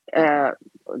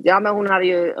 Ja, men hon hade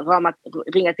ju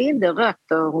ringat in det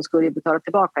rött och hon skulle ju betala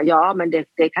tillbaka. Ja, men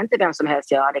det kan inte vem som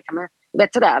helst göra. Det kan man,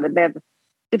 vet sådär.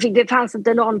 Det fanns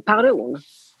inte någon pardon. Så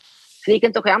det gick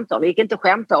inte att skämta om. Vi gick inte att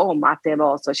skämta om att det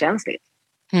var så känsligt.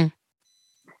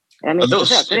 Jag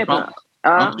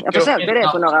försökte det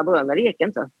på Norra Brunn, men det gick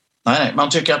inte. Nej, man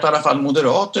tycker att i alla fall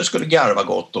moderater skulle garva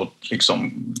gott och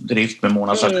liksom drift med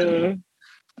Mona Sahlin.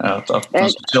 Att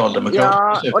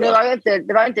socialdemokrater... Ja, och det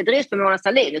var inte drift med Mona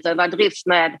Sahlin, utan det var drift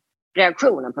med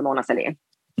reaktionen på Mona Sahlin.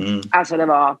 Alltså det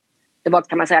var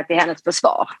kan man säga, till hennes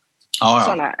försvar. Ja.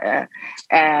 Såna,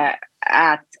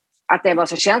 att det var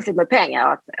så känsligt med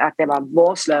pengar, att det var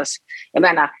vårdslöst. Jag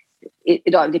menar,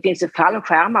 idag, det finns ju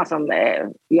fallskärmar som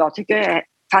jag tycker,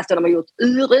 fast de har gjort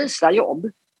urusla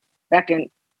jobb, verkligen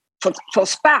för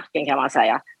sparken kan man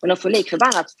säga. Men de får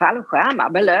likförbannat fallskärmar,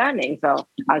 belöning för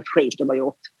allt skit de har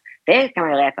gjort. Det kan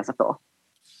man ju rätta sig på.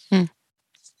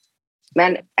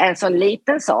 Men en sån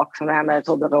liten sak som det här med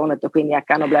Tobleronet och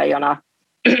skinnjackan och blöjorna,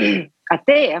 att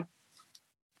det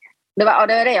var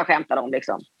det jag skämtade om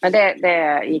liksom. Men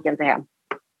det gick inte hem.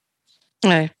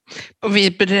 Nej, och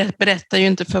vi berättar ju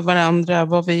inte för varandra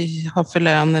vad vi har för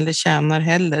lön eller tjänar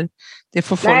heller. Det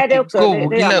får folk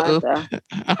googla upp.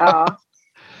 Ja.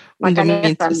 Man kan är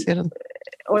intresserade.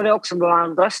 Och det är också vad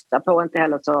man röstar på, inte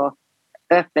heller så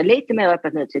öppet. Lite mer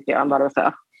öppet nu tycker jag än vad det var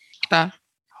förr. Ja,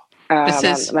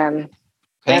 precis. Men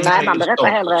nej, man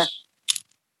berättar hellre.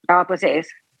 Ja, precis.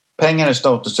 Pengar är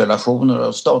statusrelationer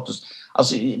och status.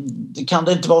 Alltså, kan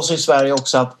det inte vara så i Sverige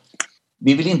också att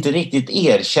vi vill inte riktigt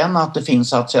erkänna att det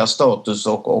finns att säga status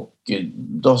och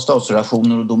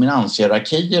statusrelationer och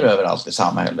dominanshierarkier överallt i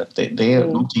samhället. Det är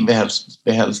någonting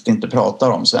vi helst inte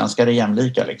pratar om. Svenskar är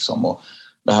jämlika liksom, och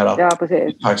det här att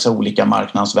faktiskt olika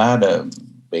marknadsvärde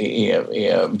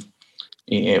är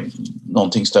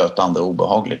någonting stötande och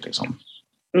obehagligt liksom.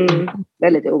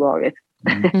 Väldigt obehagligt.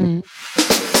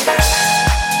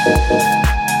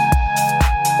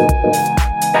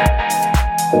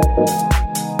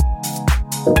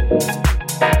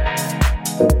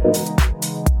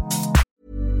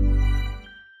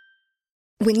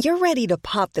 When you're ready to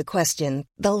pop the question,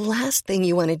 the last thing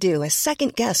you want to do is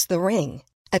second-guess the ring.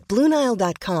 At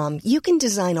BlueNile.com, you can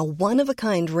design a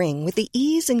one-of-a-kind ring with the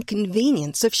ease and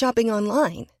convenience of shopping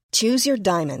online. Choose your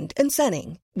diamond and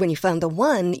setting. When you find the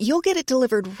one, you'll get it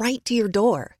delivered right to your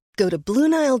door. Go to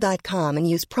BlueNile.com and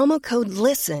use promo code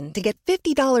LISTEN to get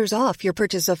 $50 off your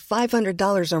purchase of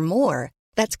 $500 or more.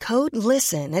 That's code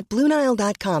LISTEN at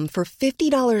BlueNile.com for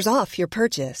 $50 off your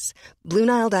purchase.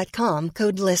 BlueNile.com,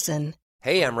 code LISTEN.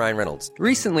 Hey, I'm Ryan Reynolds.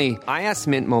 Recently, I asked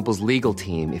Mint Mobile's legal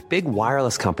team if big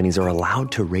wireless companies are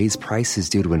allowed to raise prices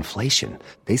due to inflation.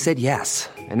 They said yes.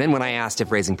 And then when I asked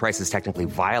if raising prices technically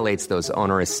violates those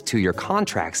onerous two-year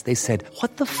contracts, they said,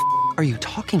 "What the f*** are you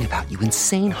talking about, you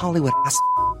insane Hollywood ass?"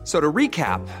 So to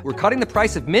recap, we're cutting the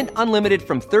price of Mint Unlimited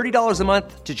from $30 a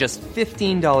month to just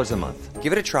 $15 a month.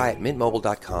 Give it a try at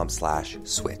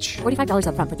mintmobile.com/switch. $45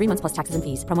 up front for 3 months plus taxes and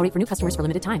fees. Promo rate for new customers for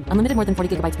limited time. Unlimited more than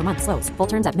 40 gigabytes per month. Slows full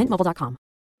terms at mintmobile.com.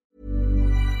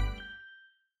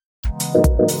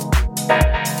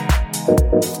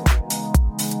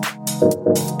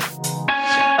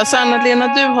 Alltså Anna-Lena,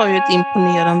 du har ju ett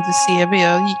imponerande CV.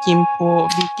 Jag gick in på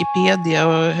Wikipedia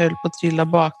och höll på att trilla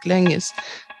baklänges.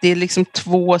 Det är liksom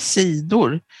 2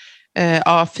 sidor,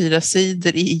 A4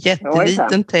 sidor i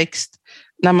jätteliten text.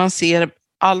 När man ser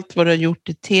allt vad du har gjort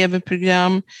i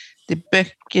tv-program, det är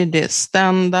böcker, det är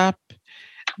stand-up,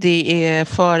 det är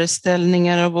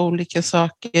föreställningar av olika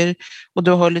saker. Och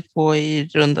du har hållit på i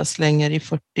runda slängar i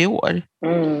 40 år.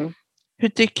 Hur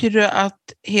tycker du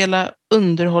att hela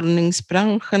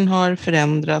underhållningsbranschen har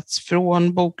förändrats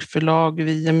från bokförlag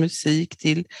via musik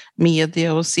till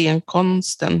media och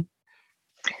scenkonsten?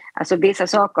 Alltså vissa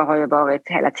saker har ju varit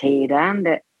hela tiden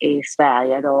i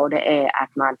Sverige då. Det är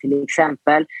att man till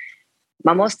exempel,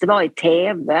 man måste vara i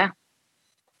tv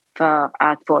för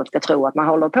att folk ska tro att man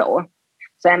håller på.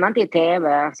 Så är man inte i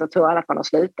tv så tror alla att man har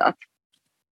slutat.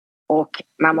 Och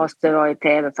man måste vara i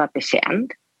tv för att bli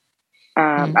känd.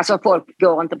 Alltså folk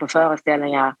går inte på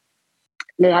föreställningar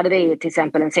nu hade vi till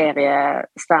exempel en serie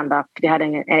stand-up. Vi hade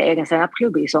en egen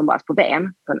stand-up-klubb i somras på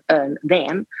Ven, på ön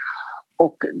Ven.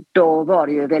 Och då var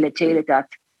det ju väldigt tydligt att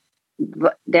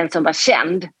den som var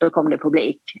känd, då kom det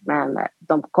publik. Men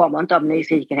de kommer inte av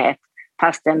nyfikenhet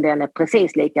fastän den är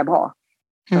precis lika bra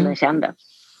som den kände.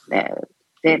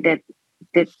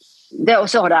 Och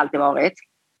så har det alltid varit.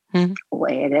 Och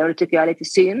det tycker jag är lite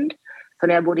synd. För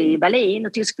när jag bodde i Berlin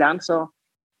och Tyskland så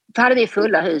hade vi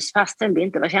fulla hus fastän vi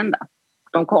inte var kända.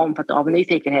 De kom för att av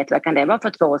nyfikenhet. Vad kan det vara för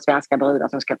 2 svenska brudar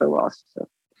som ska bo oss? Så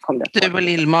kom det. Du var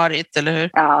Lill-Marit, eller hur?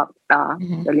 Ja,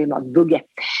 Lill-Marit Bugge.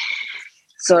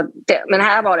 Men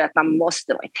här var det att man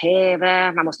måste vara i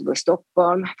tv, man måste bo i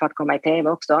Stockholm för att komma i tv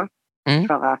också.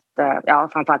 För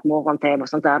att, framförallt morgon-tv och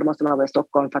sånt där, då måste man vara i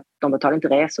Stockholm för att de betalar inte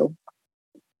resor.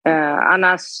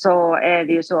 Annars så är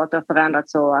det ju så att det har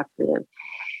förändrats så att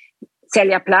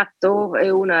sälja plattor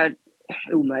är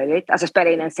omöjligt. Alltså spela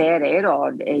in en CD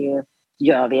idag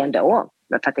gör vi ändå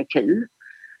för att det är kul.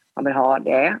 Man vill ha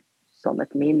det som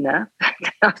ett minne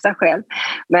av sig själv.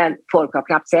 Men folk har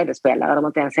knappt CD-spelare, de har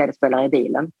inte ens CD-spelare i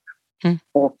bilen.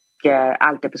 Och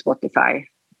allt är på Spotify.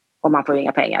 Och man får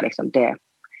inga pengar liksom.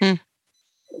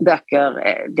 Böcker,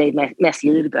 det är mest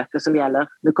ljudböcker som gäller.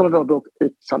 Nu kommer vår bok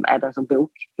ut även som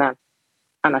bok, men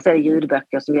annars är det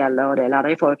ljudböcker som gäller och det laddar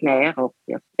ju folk ner och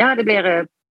det blir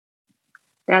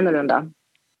annorlunda.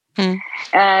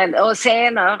 Och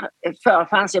scener, förr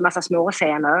fanns ju en massa små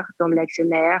scener, de läggs ju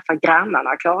ner för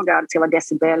grannarna klagar, det ska vara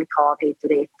decibelkrav hit och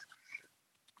dit.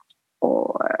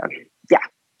 Och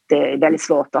det är väldigt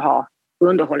svårt att ha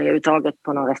underhållning överhuvudtaget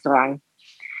på någon restaurang.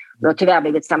 Det har tyvärr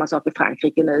blivit samma sak i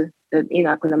Frankrike nu.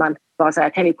 Innan kunde man bara säga,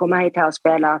 kan vi komma hit här och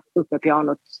spela upp med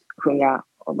pianot, sjunga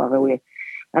och vara roligt.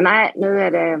 Men nej, nu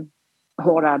är det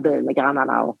hårda bud med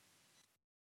grannarna och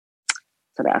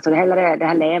sådär. Så det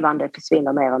här levande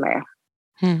försvinner mer och mer.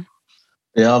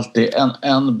 Det är alltid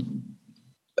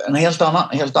en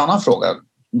helt annan fråga.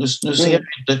 Nu ser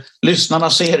inte, lyssnarna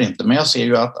ser inte, men jag ser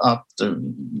ju att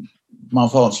man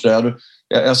får avslöja.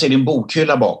 Jag ser din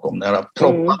bokhylla bakom där jag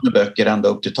proppade böcker ända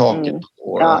upp till taket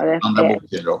och andra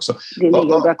bokhyllor också. Det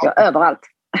ligger böcker överallt.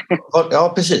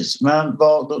 Ja, precis. Men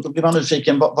då blir man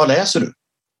nyfiken. Vad läser du?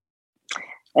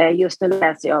 Just nu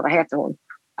läser jag, vad heter hon?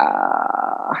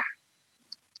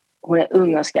 Hon är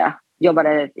ungerska.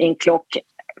 Jobbade i en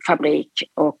klockfabrik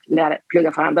och började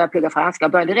plugga franska.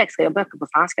 Jag började direkt skriva böcker på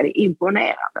franska. Det är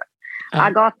imponerande.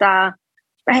 Agatha,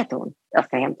 vad heter hon? Jag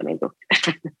ska hämta min bok.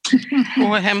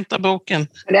 Och hämta boken.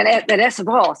 Den är så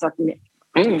bra så att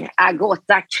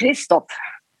Agatha Christoph.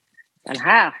 Den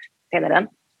här, känner den?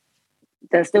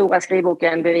 Den stora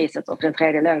skrivboken Beviset och den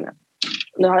tredje lögnen.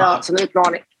 Nu har jag som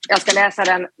utmaning. Nu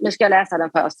ska jag läsa den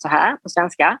först så här på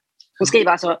svenska. Hon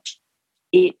skriver alltså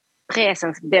i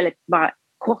presens väldigt bara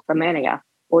korta meningar.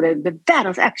 Och det är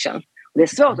världens action. Och det är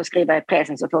svårt att skriva i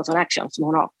presens och få sån action som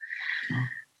hon har.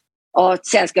 Och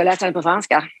sen ska jag läsa den på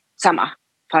franska. Samma.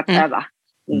 För att öva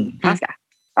franska.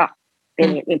 Ja, det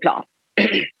är min plan.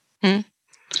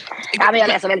 Ja, men jag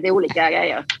läser väldigt olika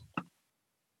grejer.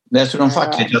 Läser du om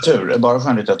facklitteratur? Bara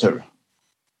skönlitteratur?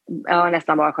 Ja,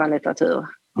 nästan bara skönlitteratur.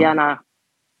 Gärna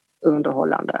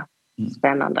underhållande.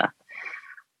 Spännande.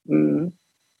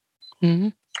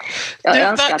 Jag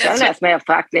önskar att jag läst mer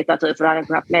facklitteratur för det hade jag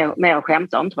kunnat mer att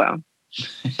skämta om, tror jag.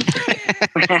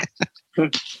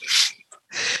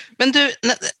 Men du,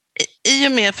 i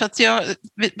och med för att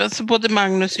alltså både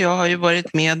Magnus och jag har ju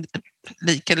varit med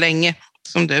lika länge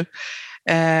som du.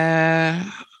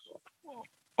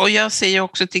 Och jag ser ju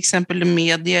också till exempel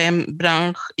media, en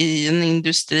bransch i en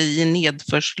industri i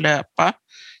nedförslöpa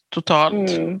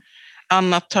totalt.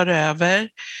 Annat tar över.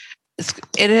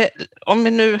 Är det, om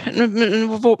vi nu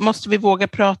måste vi våga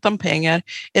prata om pengar.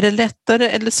 Är det lättare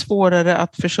eller svårare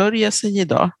att försörja sig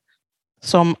idag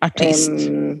som artist?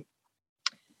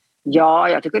 Ja,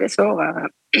 jag tycker det är svårare.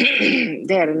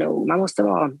 Det är det nog. Man måste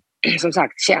vara, som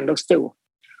sagt, känd och stor.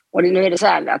 Och nu är det så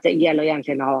här att det gäller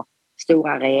egentligen att ha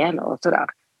stora arenor och sådär.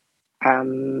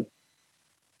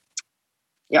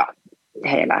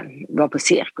 Vara på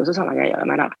cirkus och sådana grejer. Jag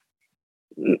menar,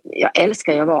 jag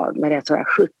älskar ju att vara med det, så här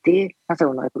 70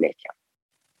 personer i publiken.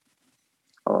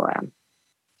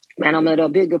 Men om det då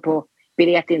bygger på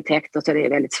biljettintäkter så är det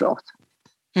väldigt svårt.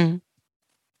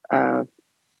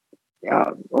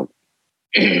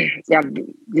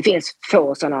 Det finns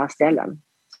få sådana ställen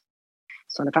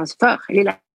som det fanns förr.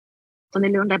 Lilla i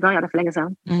Lund, där började för länge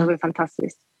sedan. Det var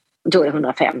fantastiskt. Jag tror det är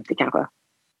 150 kanske.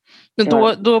 Men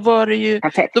då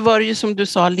var det ju som du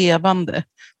sa levande.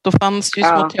 Då fanns ju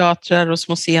små teatrar och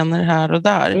små scener här och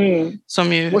där.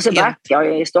 Som ju Mosebacka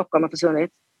i Stockholm har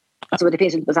försvunnit. Så det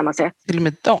finns inte på samma sätt. Till och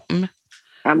med dem.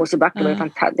 Mosebacke var ju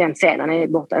fantastisk. Den scenen är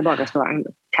borta i badrestaurang.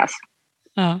 Kass.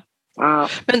 Ja.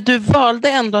 Men du valde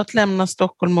ändå att lämna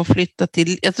Stockholm och flytta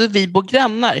till, alltså vi bor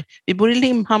grannar, vi bor i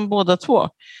Limhamn båda två.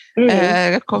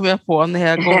 Kom jag på när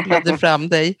jag googlade fram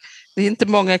dig. Det är inte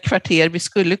många kvarter, vi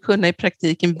skulle kunna i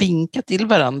praktiken vinka till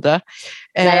varandra.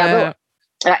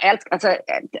 Jag älskar, alltså,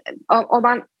 om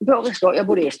man bor i Stockholm, jag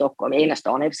bodde i Stockholm i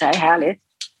innerstan, det är så här härligt.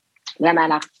 Men jag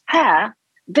menar, här,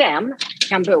 vem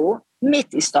kan bo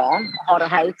mitt i stan och ha den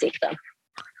här utsikten?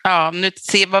 Ja,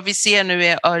 vad vi ser nu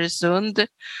är Öresund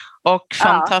och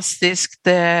fantastiskt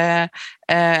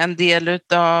en del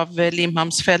av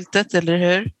Limhamnsfältet, eller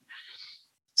hur?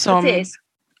 Precis.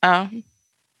 Ja,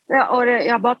 och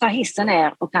jag bara tar hissen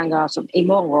ner och kan gå alltså, i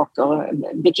morgonrock och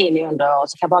bikini under och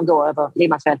så kan jag bara gå över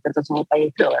Limhamnsfältet och så hoppa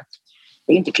i plurret.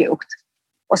 Det är inte klokt.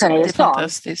 Och sen är det stan.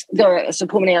 Så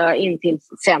promenerar jag in till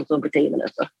centrum på 10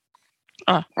 minuter.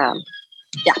 Ja,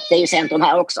 det är ju centrum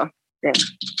här också.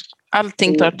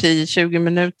 Allting tar 10-20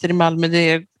 minuter i Malmö.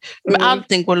 Men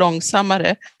allting går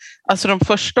långsammare. Alltså de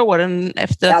första åren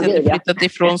efter att jag flyttat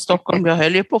ifrån Stockholm, jag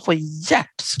höll ju på att få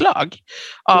hjärtslag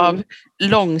av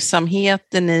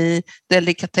långsamheten i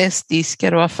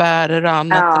delikatessdiskar och affärer och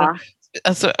annat.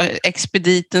 Alltså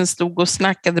expediten stod och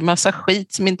snackade massa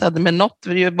skit som inte hade med något,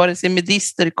 vare sig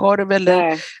medisterkorv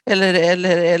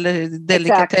eller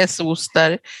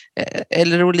delikatessostar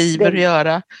eller oliver att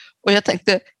göra. Och jag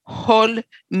tänkte, håll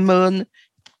mun,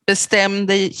 bestäm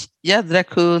dig, jädra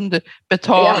kund,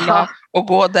 betala och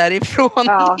gå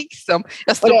därifrån. Liksom.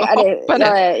 Jag stod och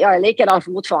hoppade. Jag är likadan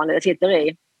fortfarande, det sitter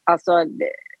i. Alltså,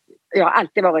 jag har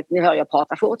alltid varit, ni hör jag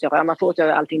pratar fort, jag rör mig fort, jag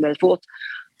gör allting väldigt fort.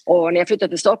 Och när jag flyttade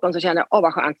till Stockholm så kände jag,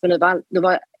 vad skönt, för nu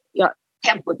var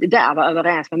tempot där var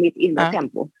överens med mitt inre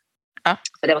tempo.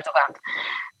 Så det var så skönt.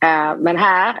 Men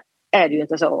här är det ju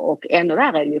inte så, och ännu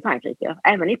värre är det ju i Frankrike,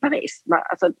 även i Paris.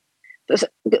 Alltså,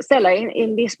 ställa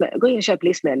in gå in och köp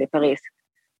livsmedel i Paris.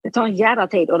 Det tar en jävla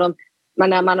tid, och de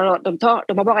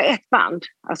har bara ett band.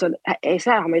 Alltså, i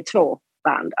Sverige har man ju 2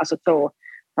 band, alltså 2,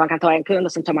 man kan ta en kund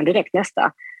och sen tar man direkt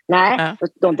nästa. Nej,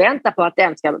 de väntar på att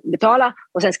den ska betala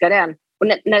och sen ska den, och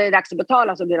när det är dags att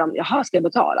betala så blir de, jaha, ska jag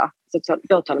betala? Så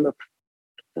då tar de upp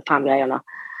fram grejerna.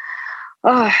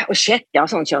 Och checkar och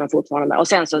sånt kör de fortfarande med. Och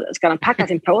sen så ska de packa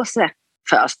sin påse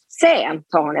först. Sen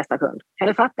tar hon nästa kund. Kan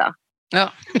du fatta?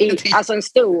 Ja. Alltså en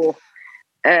stor...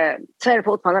 så är det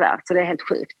fortfarande där. Så det är helt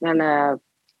sjukt. Men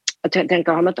jag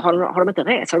tänker, har de inte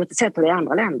rest? Har de inte sett det i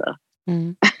andra länder?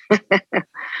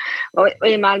 och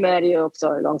i Malmö är det ju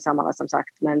också långsammare som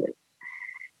sagt. Men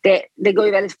det går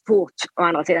ju väldigt fort. Å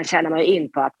andra sidan känner man ju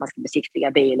in på att man ska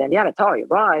besiktiga bilen. Ja, det tar ju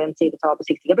bara en tid att ta och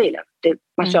besiktiga bilen.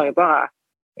 Man kör ju bara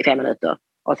i 5 minuter.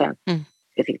 Och sen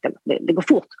det går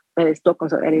fort. Men i Stockholm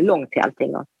så är det långt till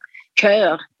allting. Och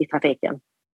köer i trafiken.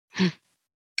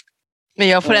 Men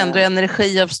jag får ändå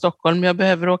energi av Stockholm. Jag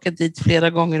behöver åka dit flera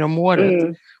gånger om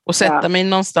året. Och sätta mig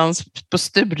någonstans på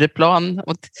Stureplan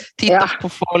och titta på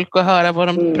folk och höra vad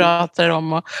de pratar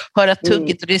om och höra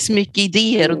tugget. Och det är så mycket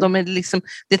idéer och de är liksom,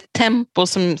 det är ett tempo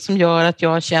som gör att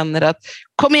jag känner att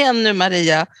kom igen nu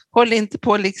Maria, håll inte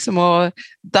på liksom och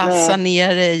dassa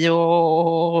ner dig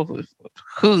och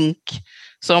sjunk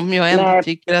som jag ändå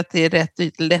tycker att det är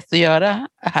rätt lätt att göra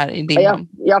här i Limhamn.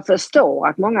 Jag förstår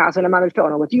att många, alltså när man vill få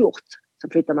något gjort så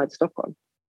flyttar man till Stockholm.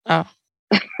 Ja.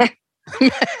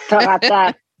 För att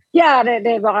det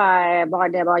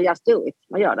är bara just do it.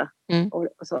 Man gör det.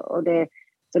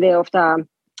 Så det är ofta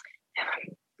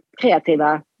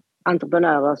kreativa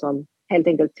entreprenörer som helt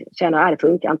enkelt känner att det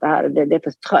funkar inte här. Det är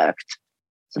för trögt.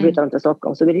 Så flyttar de till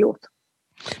Stockholm så blir det gjort.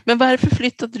 Men varför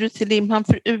flyttade du till Limhamn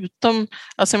förutom...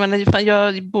 Alltså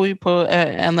jag bor ju på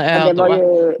en ö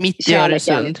då, mitt i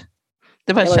Öresund.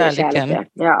 Det var kärleken.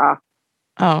 Ja.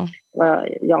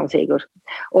 Jan Sigurd.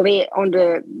 Och om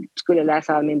du skulle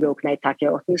läsa min bok Nej tack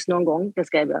jag åt nyss någon gång, det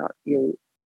skrev jag ju,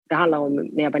 det handlar om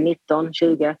när jag var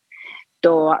 19-20,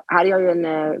 då hade jag ju en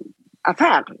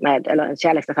en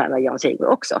kärleksaffär med Jan Sigurd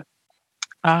också.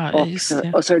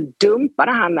 Och så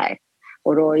dumpade han mig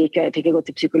och då fick jag gå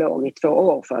till psykolog i 2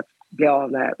 år för att bli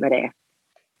av med det.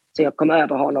 Så jag kom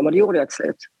över honom och det gjorde jag ett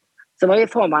slut. Så var jag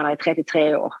ifrån varandra i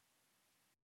 33 år.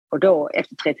 Och då,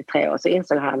 efter 33 år, så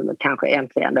insåg han kanske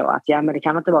äntligen då att men det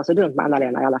kan inte vara så dumt med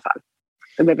Anna-Lena i alla fall.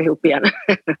 Då blev vi ihop igen.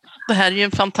 Det här är ju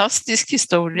en fantastisk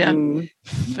historia.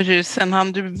 För sen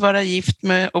hann du vara gift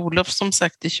med Olof som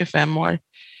sagt i 25 år.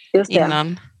 Just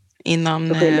det. Innan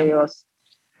så skiljer vi oss.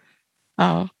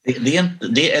 Ja.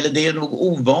 Det är nog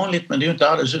ovanligt, men det är ju inte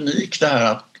alldeles unikt det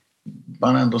här att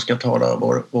man ändå ska tala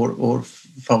vår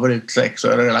favoritsex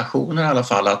eller relationer i alla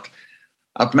fall. Att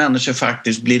att människor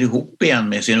faktiskt blir ihop igen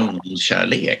med sin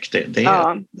ungdomskärlek. Jag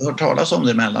har hört talas om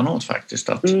det emellanåt faktiskt.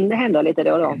 Att det händer lite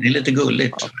då och då. Det är lite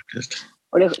gulligt faktiskt.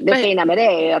 Och det fina med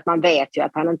det är att man vet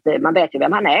ju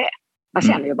vem han är. Man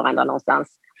känner ju varandra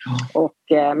någonstans. Och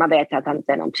man vet att han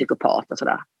inte är någon psykopat och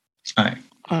sådär. Nej.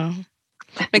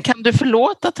 Men kan du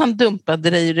förlåta att han dumpade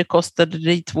dig och det kostade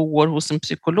dig 2 år hos en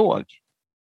psykolog?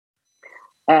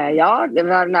 Ja, det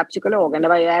var den här psykologen. Det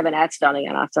var ju även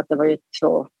ätstörningarna. Så att det var ju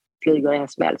 2 flygor i en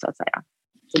smäll så att säga.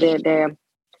 Så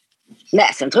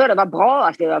Nej, sen tror jag det var bra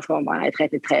att vi var från varandra i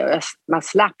 33 år. Man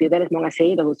slapp ju väldigt många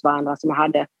sidor hos varandra som man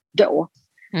hade då.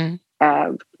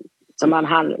 Så man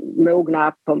hann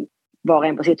mogna på var och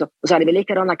en på sitt. Och så hade vi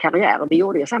likadana karriärer. Vi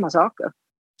gjorde ju samma saker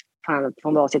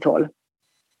från var sitt håll.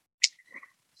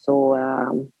 Så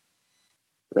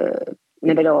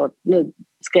när vi då nu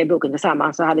skrev boken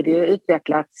tillsammans så hade vi ju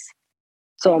utvecklats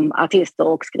som artister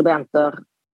och skribenter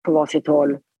på var sitt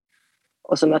håll.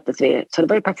 Och så möttes vi. Så det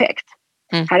var ju perfekt.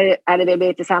 Hade vi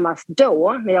blivit tillsammans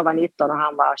då, när jag var 19 och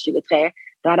han var 23,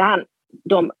 då hade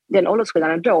den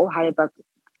åldersskillnaden då hade varit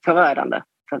förödande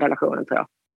för relationen, tror jag.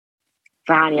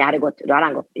 För då hade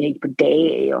han gått på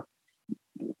DE och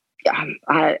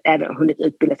han hade även hunnit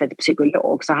utbilda sig till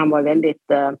psykolog, så han var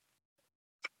väldigt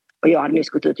och jag hade nyss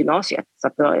gått ut gymnasiet, så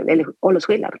att det var väldigt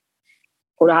åldersskillnad.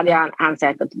 Och då hade han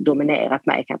säkert dominerat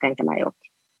mig, kan jag tänka mig, och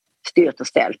styrt och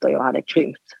ställt, och jag hade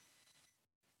krympt.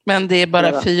 Men det är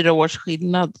bara 4 års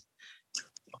skillnad.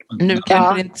 Nu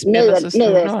kanske det inte spelar så stor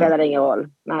roll. Nu spelar det ingen roll.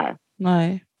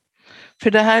 Nej.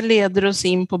 För det här leder oss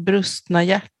in på brustna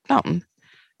hjärtan.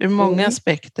 Ur många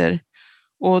aspekter.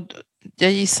 Och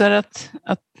jag gissar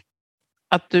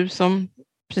att du som,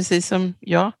 precis som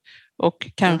jag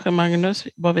och kanske Magnus,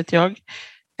 vad vet jag,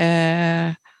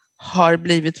 har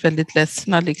blivit väldigt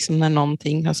ledsna liksom när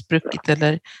någonting har spruckit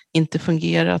eller inte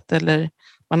fungerat eller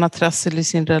man har trassel i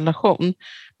sin relation.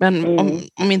 Men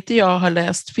om inte jag har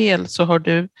läst fel så har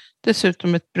du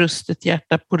dessutom ett brustet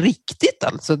hjärta på riktigt.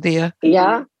 Alltså det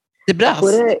brast.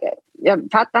 Jag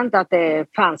fattar inte att det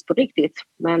fanns på riktigt.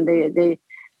 Men det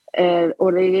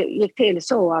gick till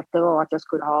så att det var att jag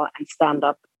skulle ha en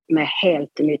stand-up med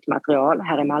helt nytt material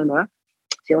här i Malmö.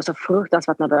 Så jag var så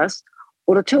fruktansvärt nervös.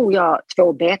 Och då tog jag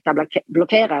 2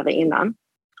 beta-blockerare innan.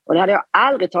 Och det hade jag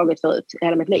aldrig tagit förut i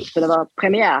hela mitt liv. För det var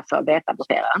premiär för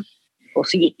beta-blockeraren. Och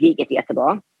så gick giget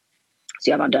jättebra.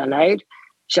 Så jag var dönöjd.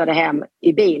 Körde hem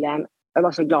i bilen. Jag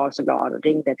var så glad.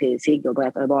 Ringde till Sigge och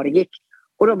berättade vad det gick.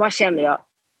 Och då bara kände jag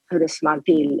hur det small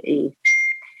till i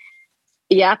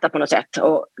hjärtat på något sätt.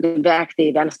 Och det verkte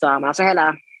i vänsterarmen. Alltså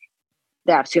hela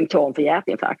det här symptom för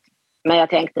hjärtinfarkt. Men jag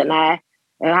tänkte, nej.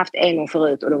 Jag har haft en gång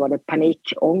förut och då var det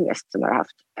panikångest som jag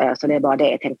haft. Så det är bara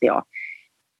det, tänkte jag.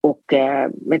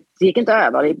 Men det gick inte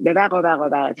över. Det blev värre och värre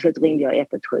och värre. Till slut ringde jag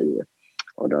 117.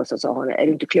 Och då så sa hon, är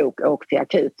du inte klok? Åk till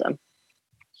akuten.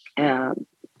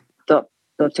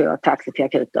 Då tog jag taxi till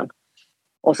akuten.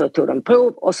 Och så tog de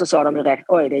prov och så sa de direkt,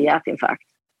 oj, det är hjärtinfarkt.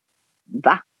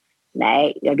 Va?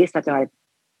 Nej, jag visste att jag hade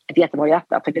ett jättebra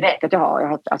hjärta. För det vet att jag har. Jag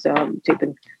har typ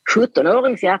en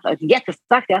 17-årings hjärta. Ett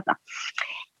jättestarkt hjärta.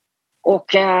 Och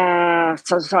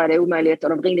så sa jag det är omöjligt. Och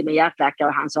de ringde min hjärtläkare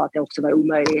och han sa att det också var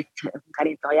omöjligt. Jag kan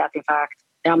inte ha hjärtinfarkt.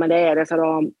 Ja, men det är det, sa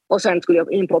de. Och sen skulle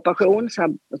jag in på operation.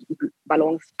 Så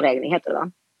ballongsprängning heter det,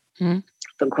 va?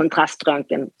 Så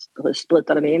kontraströntgen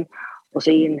sprutade mig in. Och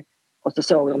så in. Och så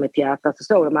såg de mitt hjärta. Så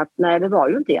såg de att nej, det var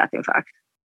ju inte hjärtinfarkt.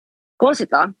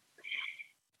 Konstigt, va?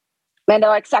 Men det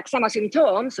var exakt samma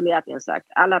symptom som hjärtinfarkt.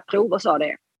 Alla prover sa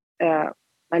det.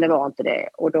 Men det var inte det.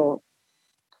 Och då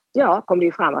kom det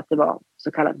ju fram att det var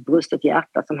så kallat brustet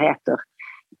hjärta som heter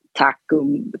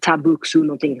tabuxu,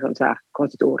 någonting sånt här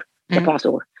konstigt ord. Japanskt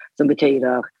ord. Som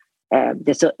betyder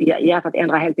hjärtat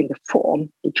ändrar helt enkelt form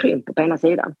i krymp på ena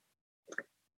sidan.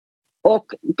 Och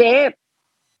det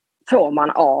får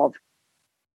man av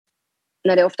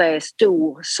när det ofta är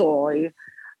stor sorg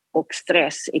och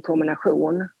stress i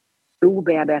kombination,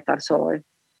 obearbetad sorg,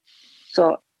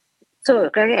 så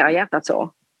reagerar hjärtat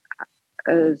så.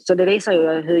 Så det visar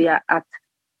ju att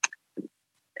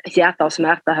hjärta och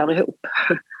smärta hör ihop.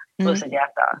 Brustet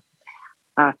hjärta.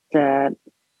 Att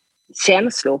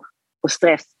känslor och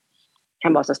stress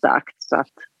kan vara så starkt så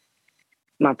att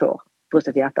man får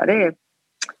brustet hjärta.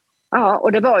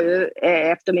 Och det var ju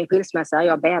efter min skilsmässa,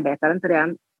 jag bearbetade inte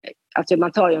den. Alltså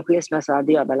man tar ju en skilsmässa,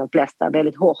 det gör väl de flesta,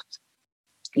 väldigt hårt.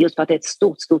 Just för att det är ett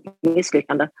stort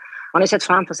misslyckande. Man har sett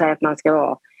framför sig att man ska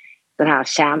vara den här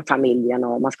kärnfamiljen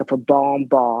och man ska få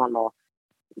barnbarn och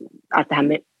allt det här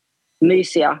med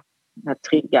mysiga, det här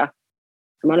trygga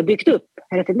som man har byggt upp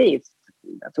hela sitt liv,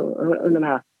 alltså under de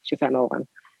här 25 åren.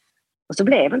 Och så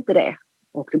blev inte det.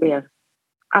 Och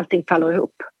allting faller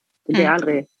ihop. Det blir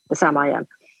aldrig detsamma igen.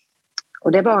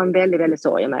 Och det var en väldigt, väldigt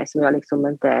sorg i mig som jag liksom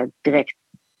inte direkt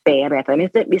bearbetade.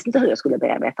 Jag visste inte hur jag skulle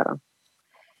bearbeta den.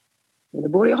 Men det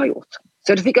borde jag ha gjort.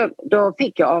 Så då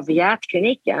fick jag av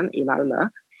hjärtkliniken i Malmö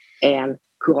en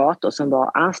kurator som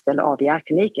var anställd av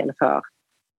hjärtkliniken för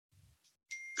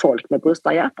folk med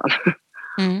brustna hjärtan.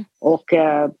 Mm. Och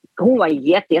hon var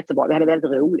jättebra. Vi hade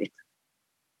väldigt roligt.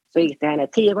 Så gick det henne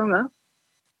 10 gånger.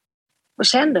 Och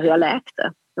kände hur jag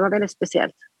läkte. Det var väldigt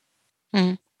speciellt.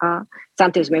 Mm. Ja.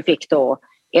 Samtidigt som jag fick då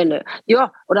ännu...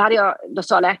 Ja, och då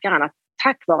sa läkaren att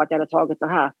tack vare att jag hade tagit de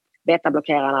här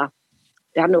betablockerarna,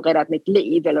 det hade nog räddat mitt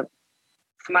liv.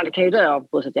 För man kan ju dö av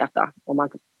brustet hjärta om man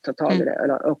tar tag i det.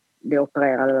 Eller blir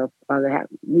opererad eller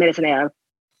medicinerad.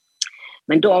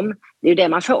 Men det är ju det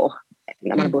man får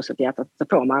när man har brustet hjärta. Så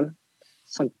får man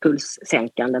som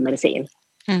pulssänkande medicin.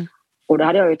 Mm. Och det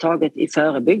hade jag ju tagit i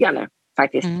förebyggande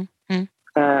faktiskt.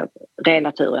 Ren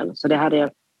naturen. Så det hade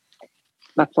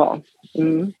varit bra.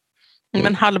 Mm.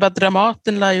 Men halva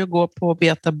Dramaten lär ju gå på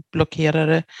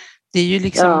betablockerare. Det är ju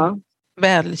liksom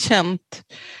välkänt.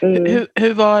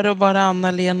 Hur var det att vara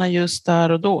Anna-Lena just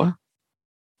där och då?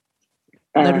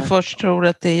 När du först tror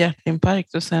att det är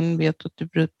hjärtinfarkt och sen vet att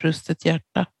du brustit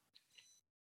hjärta.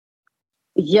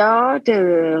 Ja, det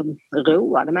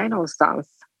roade mig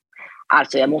någonstans.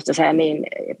 Alltså jag måste säga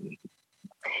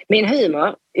min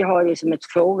humor, jag har ju som ett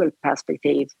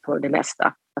fågelperspektiv på det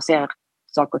mesta. Jag ser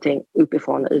saker och ting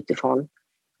uppifrån och utifrån.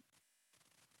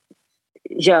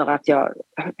 Gör att jag,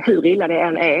 hur illa det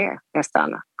än är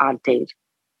nästan alltid,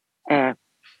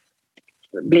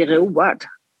 blir road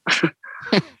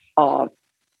av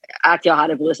att jag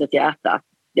hade brustet hjärta.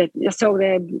 Jag såg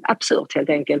det absurt helt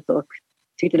enkelt och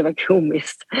tyckte det var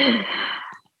komiskt.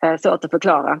 Svårt att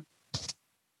förklara.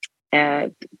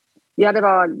 Ja, det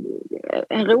var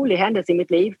en rolig händelse i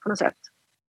mitt liv på något sätt.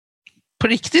 På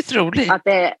riktigt roligt? Att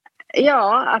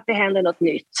det hände något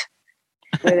nytt.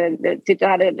 Det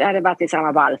hade varit i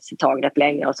samma vals ett tag rätt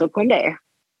länge och så kom det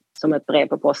som ett brev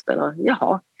på posten och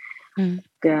jaha.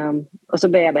 Och så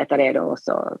bearbetade det då och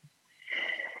så.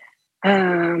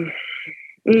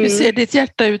 Hur ser ditt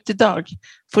hjärta ut idag?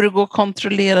 Får du gå och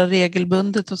kontrollera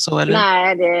regelbundet och så? Eller?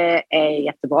 Nej, det är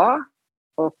jättebra.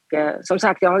 Och som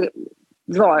sagt,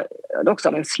 det var också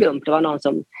av en slump. Det var någon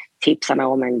som tipsade mig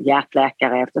om en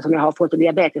hjärtläkare eftersom jag har fått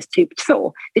diabetes typ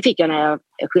 2. Det fick jag när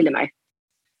jag skilde mig.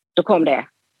 Då kom det.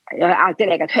 Jag har alltid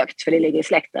legat högt för det ligger i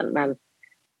släkten. Men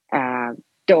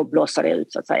då blossar det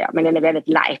ut så att säga. Men den är väldigt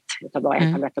light. Jag tar bara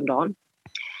en tablett om dagen.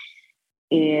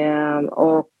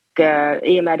 Och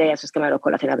i och med det så ska man då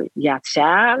kolla till den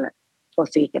hjärtkärl. Och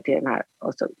så gick jag till den här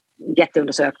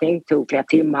jätteundersökning. Tog flera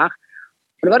timmar.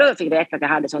 Och det var då jag fick veta att jag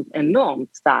hade sånt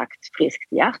enormt starkt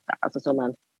friskt hjärta. Alltså som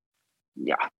en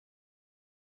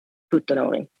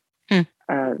 17-åring.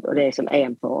 Och det är som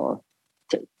en på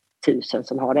 1000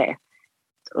 som har det.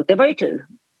 Och det var ju kul.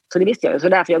 Så det visste jag. Så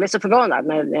därför jag blev så förvånad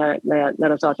när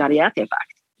de sa att jag hade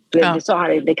hjärtinfarkt. Det sa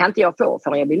han, det kan inte jag få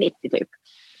förrän jag blir 90 typ.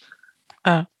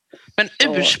 Ja. Men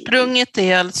ursprunget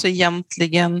är alltså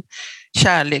egentligen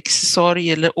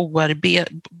kärlekssorg eller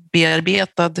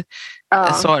obearbetad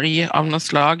sorg av något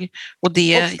slag. Och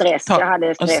stress. Jag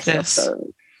hade stress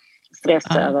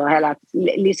över hela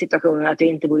livssituationen. Att jag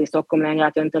inte bor i Stockholm längre.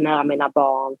 Att jag inte är nära mina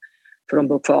barn. För de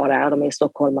bor kvar där. De är i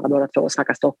stockholmare båda två och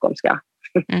snackar stockholmska.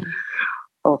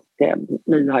 Och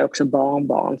nu har jag också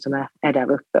barnbarn som är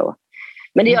där uppe.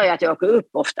 Men det gör ju att jag åker upp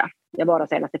ofta. Jag var där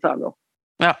senast i förrgår.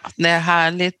 Ja, det är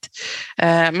härligt.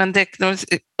 Men det är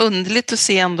underligt att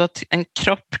se ändå att en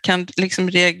kropp kan liksom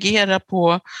reagera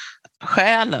på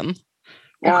själen.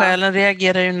 Och själen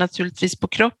reagerar ju naturligtvis på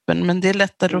kroppen, men det är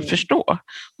lättare att förstå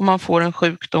om man får en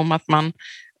sjukdom att man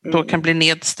då kan bli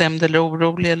nedstämd eller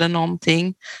orolig eller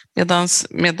någonting.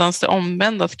 Medans det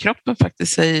omvända, att kroppen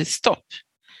faktiskt säger stopp.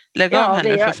 Lägg av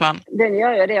henne för fan. Den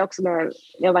gör ju det också när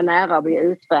jag var nära att bli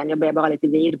utbränd. Jag blev bara lite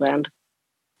vidbränd.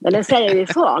 Men den säger ju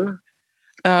ifrån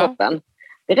kroppen.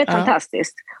 Det är rätt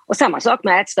fantastiskt. Och samma sak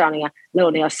med ätstörningar.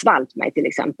 När jag svalt mig till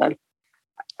exempel.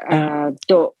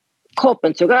 Då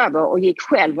kroppen tog över och gick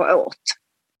själv och åt.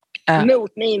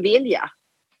 Mot min vilja.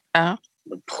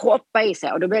 Proppa i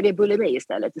sig. Och då blev det bulimi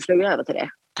istället. Det slog över till det.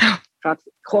 För att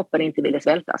kroppen inte ville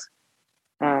svältas.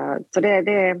 Så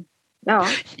det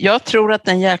Jag tror att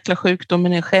den jäkla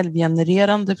sjukdomen är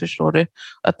självgenererande, förstår du.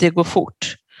 Att det går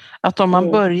fort. Att om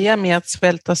man börjar med att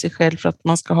svälta sig själv för att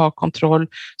man ska ha kontroll,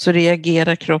 så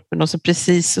reagerar kroppen och så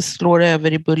precis så slår det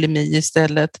över i bulimi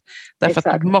istället. Därför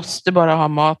att du måste bara ha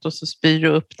mat och så spyr du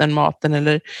upp den maten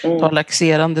eller tar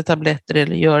laxerande tabletter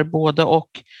eller gör både och.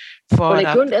 Och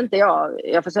det kunde inte jag.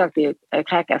 Jag försökte ju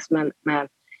kräkas men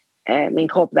min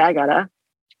kropp vägrade.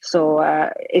 Så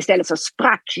istället så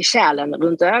sprack kärlen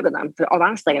runt ögonen av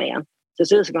ansträngningen. Det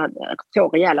ser ut som att man får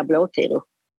rejäla blåtiror.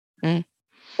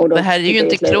 Det här är ju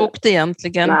inte klokt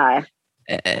egentligen. Nej.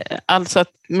 Alltså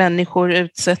att människor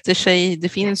utsätter sig. Det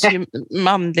finns ju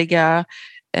manliga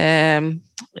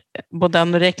både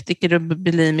anorektiker och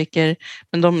bulimiker,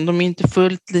 men de är inte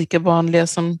fullt lika vanliga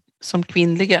som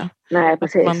kvinnliga. Nej,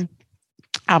 precis. Man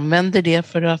använder det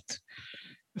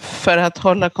för att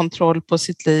hålla kontroll på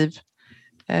sitt liv.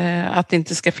 Att det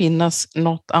inte ska finnas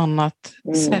något annat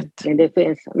sätt. Men det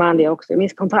finns manliga också. Jag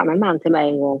minns kom fram en man till mig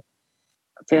en gång.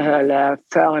 För jag höll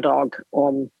föredrag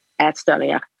om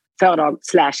ätstörningar. Föredrag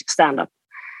 / stand-up.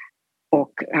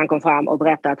 Och han kom fram och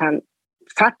berättade att han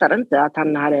fattade inte att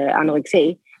han hade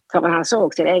anorexi. Förrän han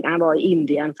såg sin egen, han var i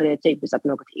Indien, för det är typiskt att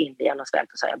man åker till Indien och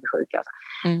svälter sig och blir sjuk. Alltså.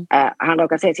 Han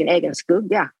råkade se sin egen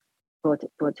skugga på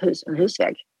en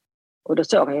husvägg. Och då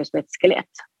såg han just ett skelett.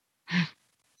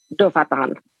 Då fattade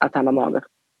han att han var mager.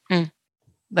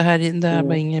 Det här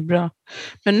var inget bra.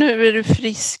 Men nu är du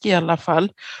frisk i alla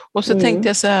fall. Och så tänkte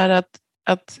jag så här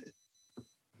att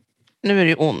nu är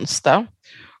det onsdag.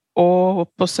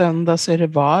 Och på söndag så är det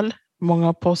val. Många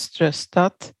har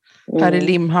poströstat. Här i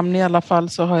Limhamn i alla fall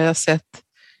så har jag sett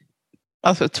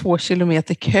 2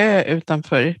 kilometer kö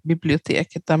utanför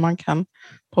biblioteket där man kan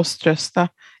poströsta.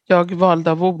 Jag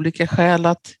valde av olika skäl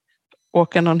att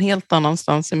åka någon helt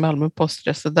annanstans i Malmö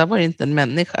poströsta. Där var det inte en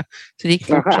människa. Så det gick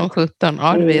fort som 17.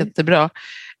 Ja, det var jättebra.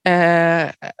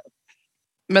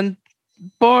 Men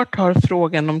vart har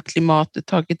frågan om klimatet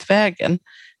tagit vägen?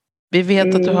 Vi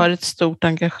vet att du har ett stort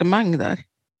engagemang där.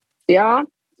 Ja,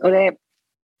 och det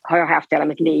har jag haft hela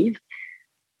mitt liv.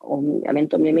 Jag vet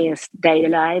inte om ni minns Daily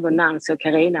Live och Nancy och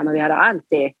Carina, men vi hade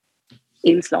alltid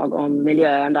inslag om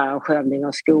miljön där och skövling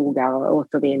och skogar och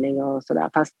återvinning och sådär,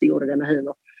 fast vi gjorde det med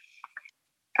humor.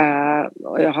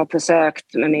 Och jag har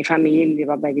försökt med min familj, vi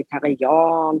var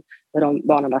vegetarian när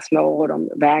barnen var små och de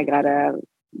vägrade,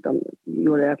 de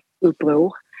gjorde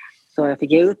uppror. Så jag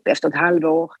fick ge upp efter ett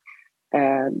halvår.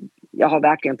 Jag har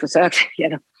verkligen försökt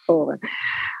genom åren.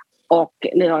 Och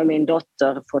nu har min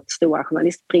dotter fått stora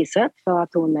journalistpriset för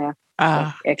att hon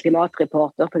är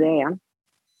klimatreporter på DN.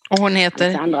 Och hon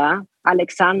heter?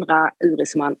 Alexandra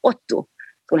Urisman Otto.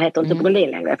 Hon heter inte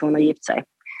Brundin längre för hon har gift sig.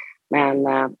 Men,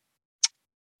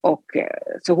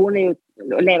 så hon är ju,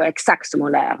 lever exakt som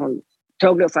hon lär. Hon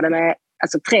tågluffade med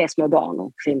 3 små barn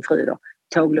och sin fru då.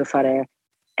 Tågluffade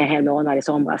en hel månad i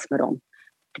somras med dem.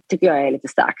 Det tycker jag är lite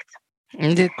starkt.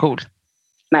 Det är coolt.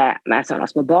 Med sådana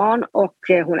små barn, och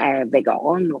hon är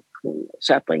vegan och hon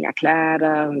köper inga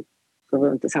kläder, hon går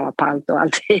runt i samma palto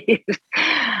alltid.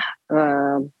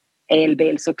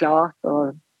 Elbil såklart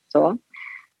och så.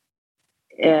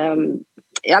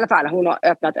 I alla fall, hon har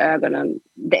öppnat ögonen.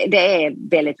 Det är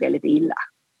väldigt, väldigt illa.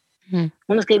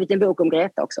 Hon har skrivit en bok om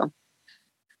Greta också.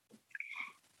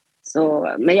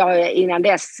 Så, men jag innan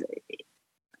dess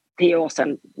 10 år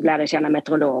sedan lärde känna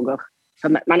meteorologer. För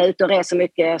man är ute och reser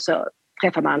mycket, så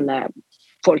träffar man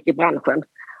folk i branschen.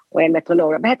 Och en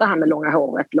meteorolog, vad heter han med långa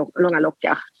håret, långa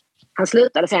lockar? Han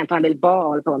slutade sen för han ville bara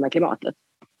hålla på med klimatet.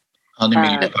 Han är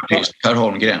miljöpartist, Per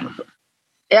Holmgren.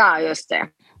 Ja, just det.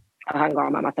 Han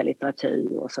gav mig en massa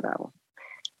litteratur och sådär.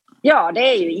 Ja, det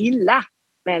är ju illa.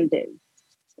 Men det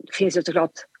finns ju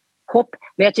såklart hopp.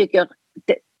 Men jag tycker,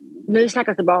 nu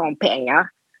snackas det bara om pengar.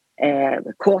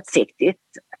 Kortsiktigt.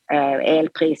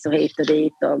 Elpriser hit och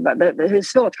dit. Och hur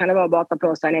svårt kan det vara bara att ta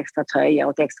på sig en extra tröja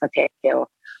och ett extra täcke och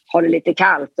ha det lite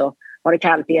kallt och ha det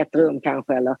kallt i ett rum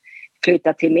kanske, eller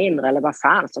flytta till mindre eller vad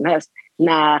fan som helst.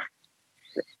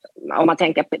 Om man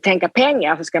tänker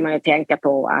pengar, så ska man ju tänka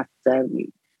på att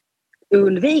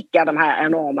undvika de här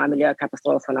enorma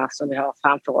miljökatastroferna som vi har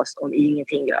framför oss om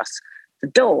ingenting görs. För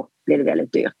då blir det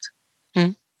väldigt dyrt.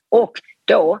 Och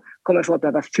då kommer folk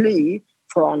behöva fly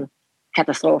från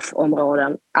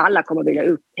katastrofområden. Alla kommer vilja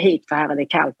upp hit för här är det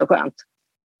kallt och skönt.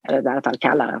 Eller i alla fall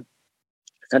kallare.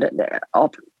 Så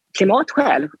av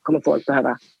klimatskäl kommer folk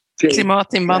behöva fly.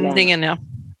 Klimatinvandringen, ja.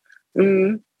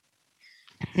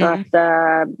 Så att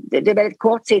det är väldigt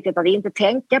kortsiktigt att inte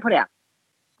tänka på det.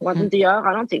 Och att inte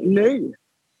göra någonting nu.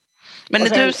 Men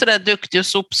är du sådär duktig och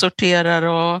sopsorterar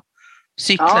och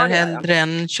cyklar hellre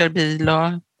än kör bil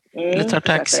eller tar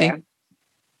taxi?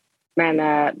 Men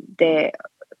det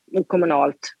är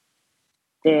kommunalt.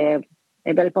 Det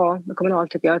är väldigt bra med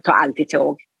kommunalt tycker jag. Jag tar alltid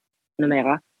tåg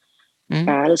numera.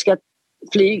 Nu ska jag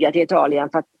flyga till Italien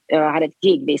för att jag hade ett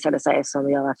gig visade sig som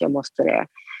gör att jag måste det.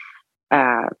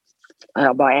 Jag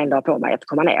har bara en dag på mig att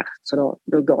komma ner. Så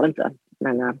då går det inte.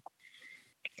 Men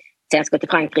sen ska jag till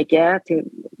Frankrike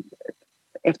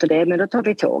efter det. Men då tar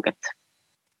vi tåget.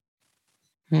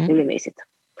 Det blir mysigt.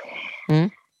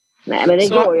 Nej, men det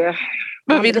går ju.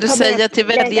 Vad vill du säga till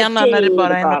väljarna när det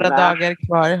bara är några dagar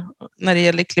kvar när det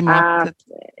gäller klimatet?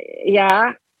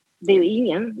 Ja, det är ju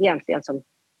ingen egentligen som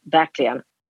verkligen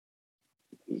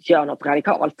gör något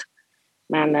radikalt.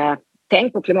 Men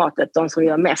tänk på klimatet. De som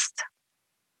gör mest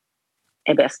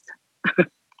är bäst.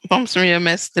 De som gör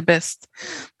mest är bäst.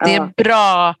 Det är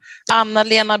bra.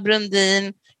 Anna-Lena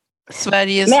Brundin,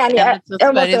 Sveriges... Men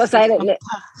jag måste säga det.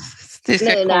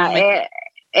 Nu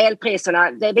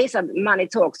elpriserna, det visar Money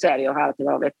Talk, så är det ju alltid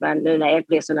varit, men nu när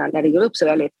elpriserna, när det går upp så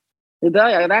väldigt, nu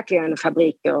börjar ju verkligen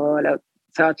fabriker och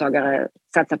företagare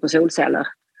satsa på solceller.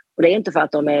 Och det är inte för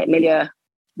att de är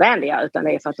miljövänliga, utan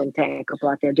det är för att de tänker på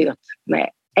att det är dyrt med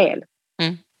el.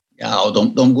 Mm. Ja, och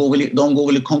de går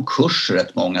väl i konkurs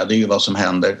rätt många, det är ju vad som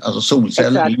händer. Alltså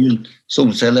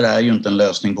solceller är ju inte en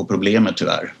lösning på problemet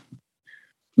tyvärr.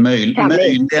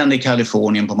 Möjligen i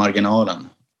Kalifornien på marginalen.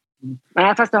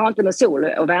 Nej, fast det har inte med sol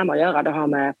och värme att göra. Det har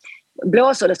med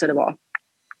blåsor, det ska det vara.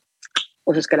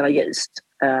 Och så ska det vara ljust.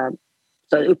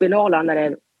 Så uppe i Norrland är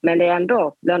det, men det är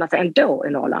ändå, lönar sig ändå i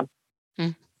Norrland.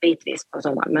 Bitvis på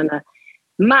sommaren. Men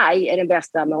maj är den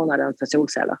bästa månaden för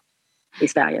solceller i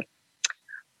Sverige.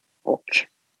 Och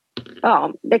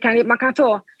ja, man kan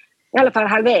få i alla fall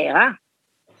halvera.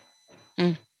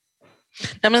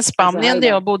 Ja, men Spanien där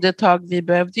jag bodde ett tag, vi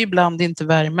behövde ju ibland inte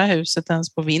värma huset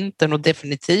ens på vintern och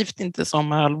definitivt inte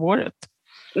sommarhalvåret.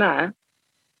 Nej.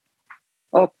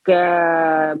 Och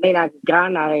mina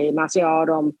grannar i Marseille,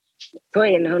 de får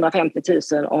in 150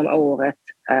 000 om året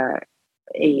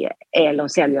i el de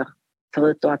säljer,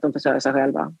 förutom att de försörjer sig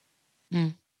själva.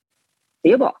 Det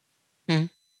är ju bra.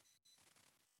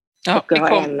 Ja,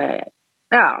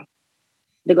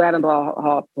 det går även bra att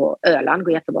ha på Öland,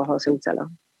 går jättebra att ha solceller.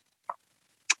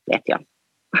 Vet jag.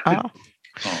 Ja.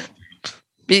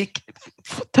 Vi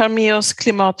tar med oss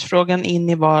klimatfrågan in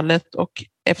i valet, och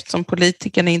eftersom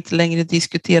politikerna inte längre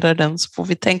diskuterar den så får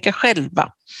vi tänka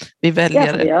själva. Vi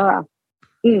väljer det.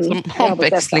 Som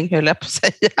omväxling höll jag på att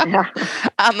säga. Ja.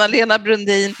 Anna-Lena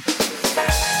Brundin,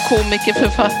 komiker,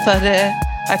 författare,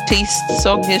 artist,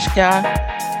 sångerska,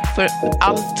 för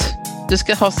allt. Du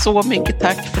ska ha så mycket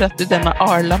tack för att du denna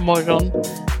arla morgon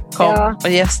kom och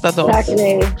gästade oss. Tack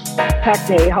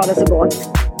ni. Ha det så gott.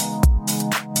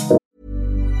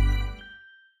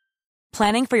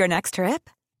 Planning for your next trip?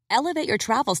 Elevate your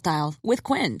travel style with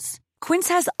Quince.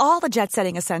 Quince has all the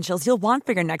jet-setting essentials you'll want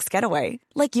for your next getaway,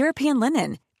 like European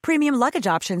linen, premium luggage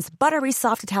options, buttery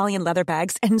soft Italian leather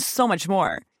bags, and so much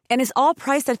more. And is all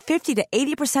priced at 50 to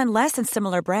 80% less than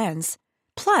similar brands.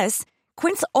 Plus,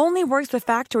 Quince only works with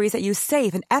factories that use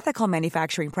safe and ethical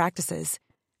manufacturing practices.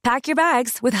 Pack your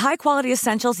bags with high-quality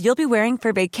essentials you'll be wearing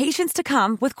for vacations to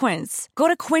come with Quince. Go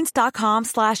to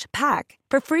quince.com/pack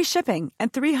for free shipping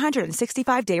and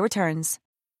 365-day returns.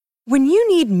 When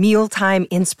you need mealtime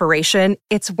inspiration,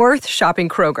 it's worth shopping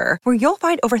Kroger, where you'll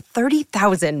find over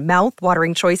 30,000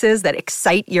 mouth-watering choices that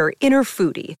excite your inner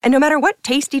foodie. And no matter what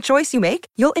tasty choice you make,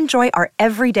 you'll enjoy our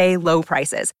everyday low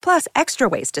prices, plus extra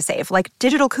ways to save, like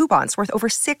digital coupons worth over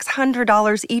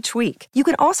 $600 each week. You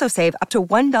can also save up to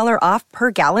 $1 off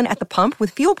per gallon at the pump with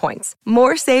fuel points.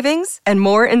 More savings and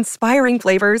more inspiring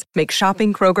flavors make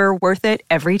shopping Kroger worth it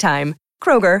every time.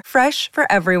 Kroger, fresh for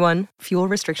everyone. Fuel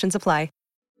restrictions apply.